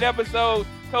episode.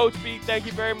 Coach B, thank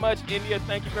you very much. India,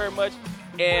 thank you very much.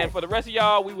 And for the rest of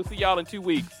y'all, we will see y'all in 2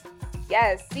 weeks.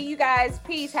 Yes. See you guys.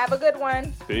 Peace. Have a good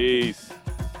one. Peace.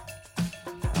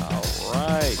 All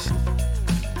right.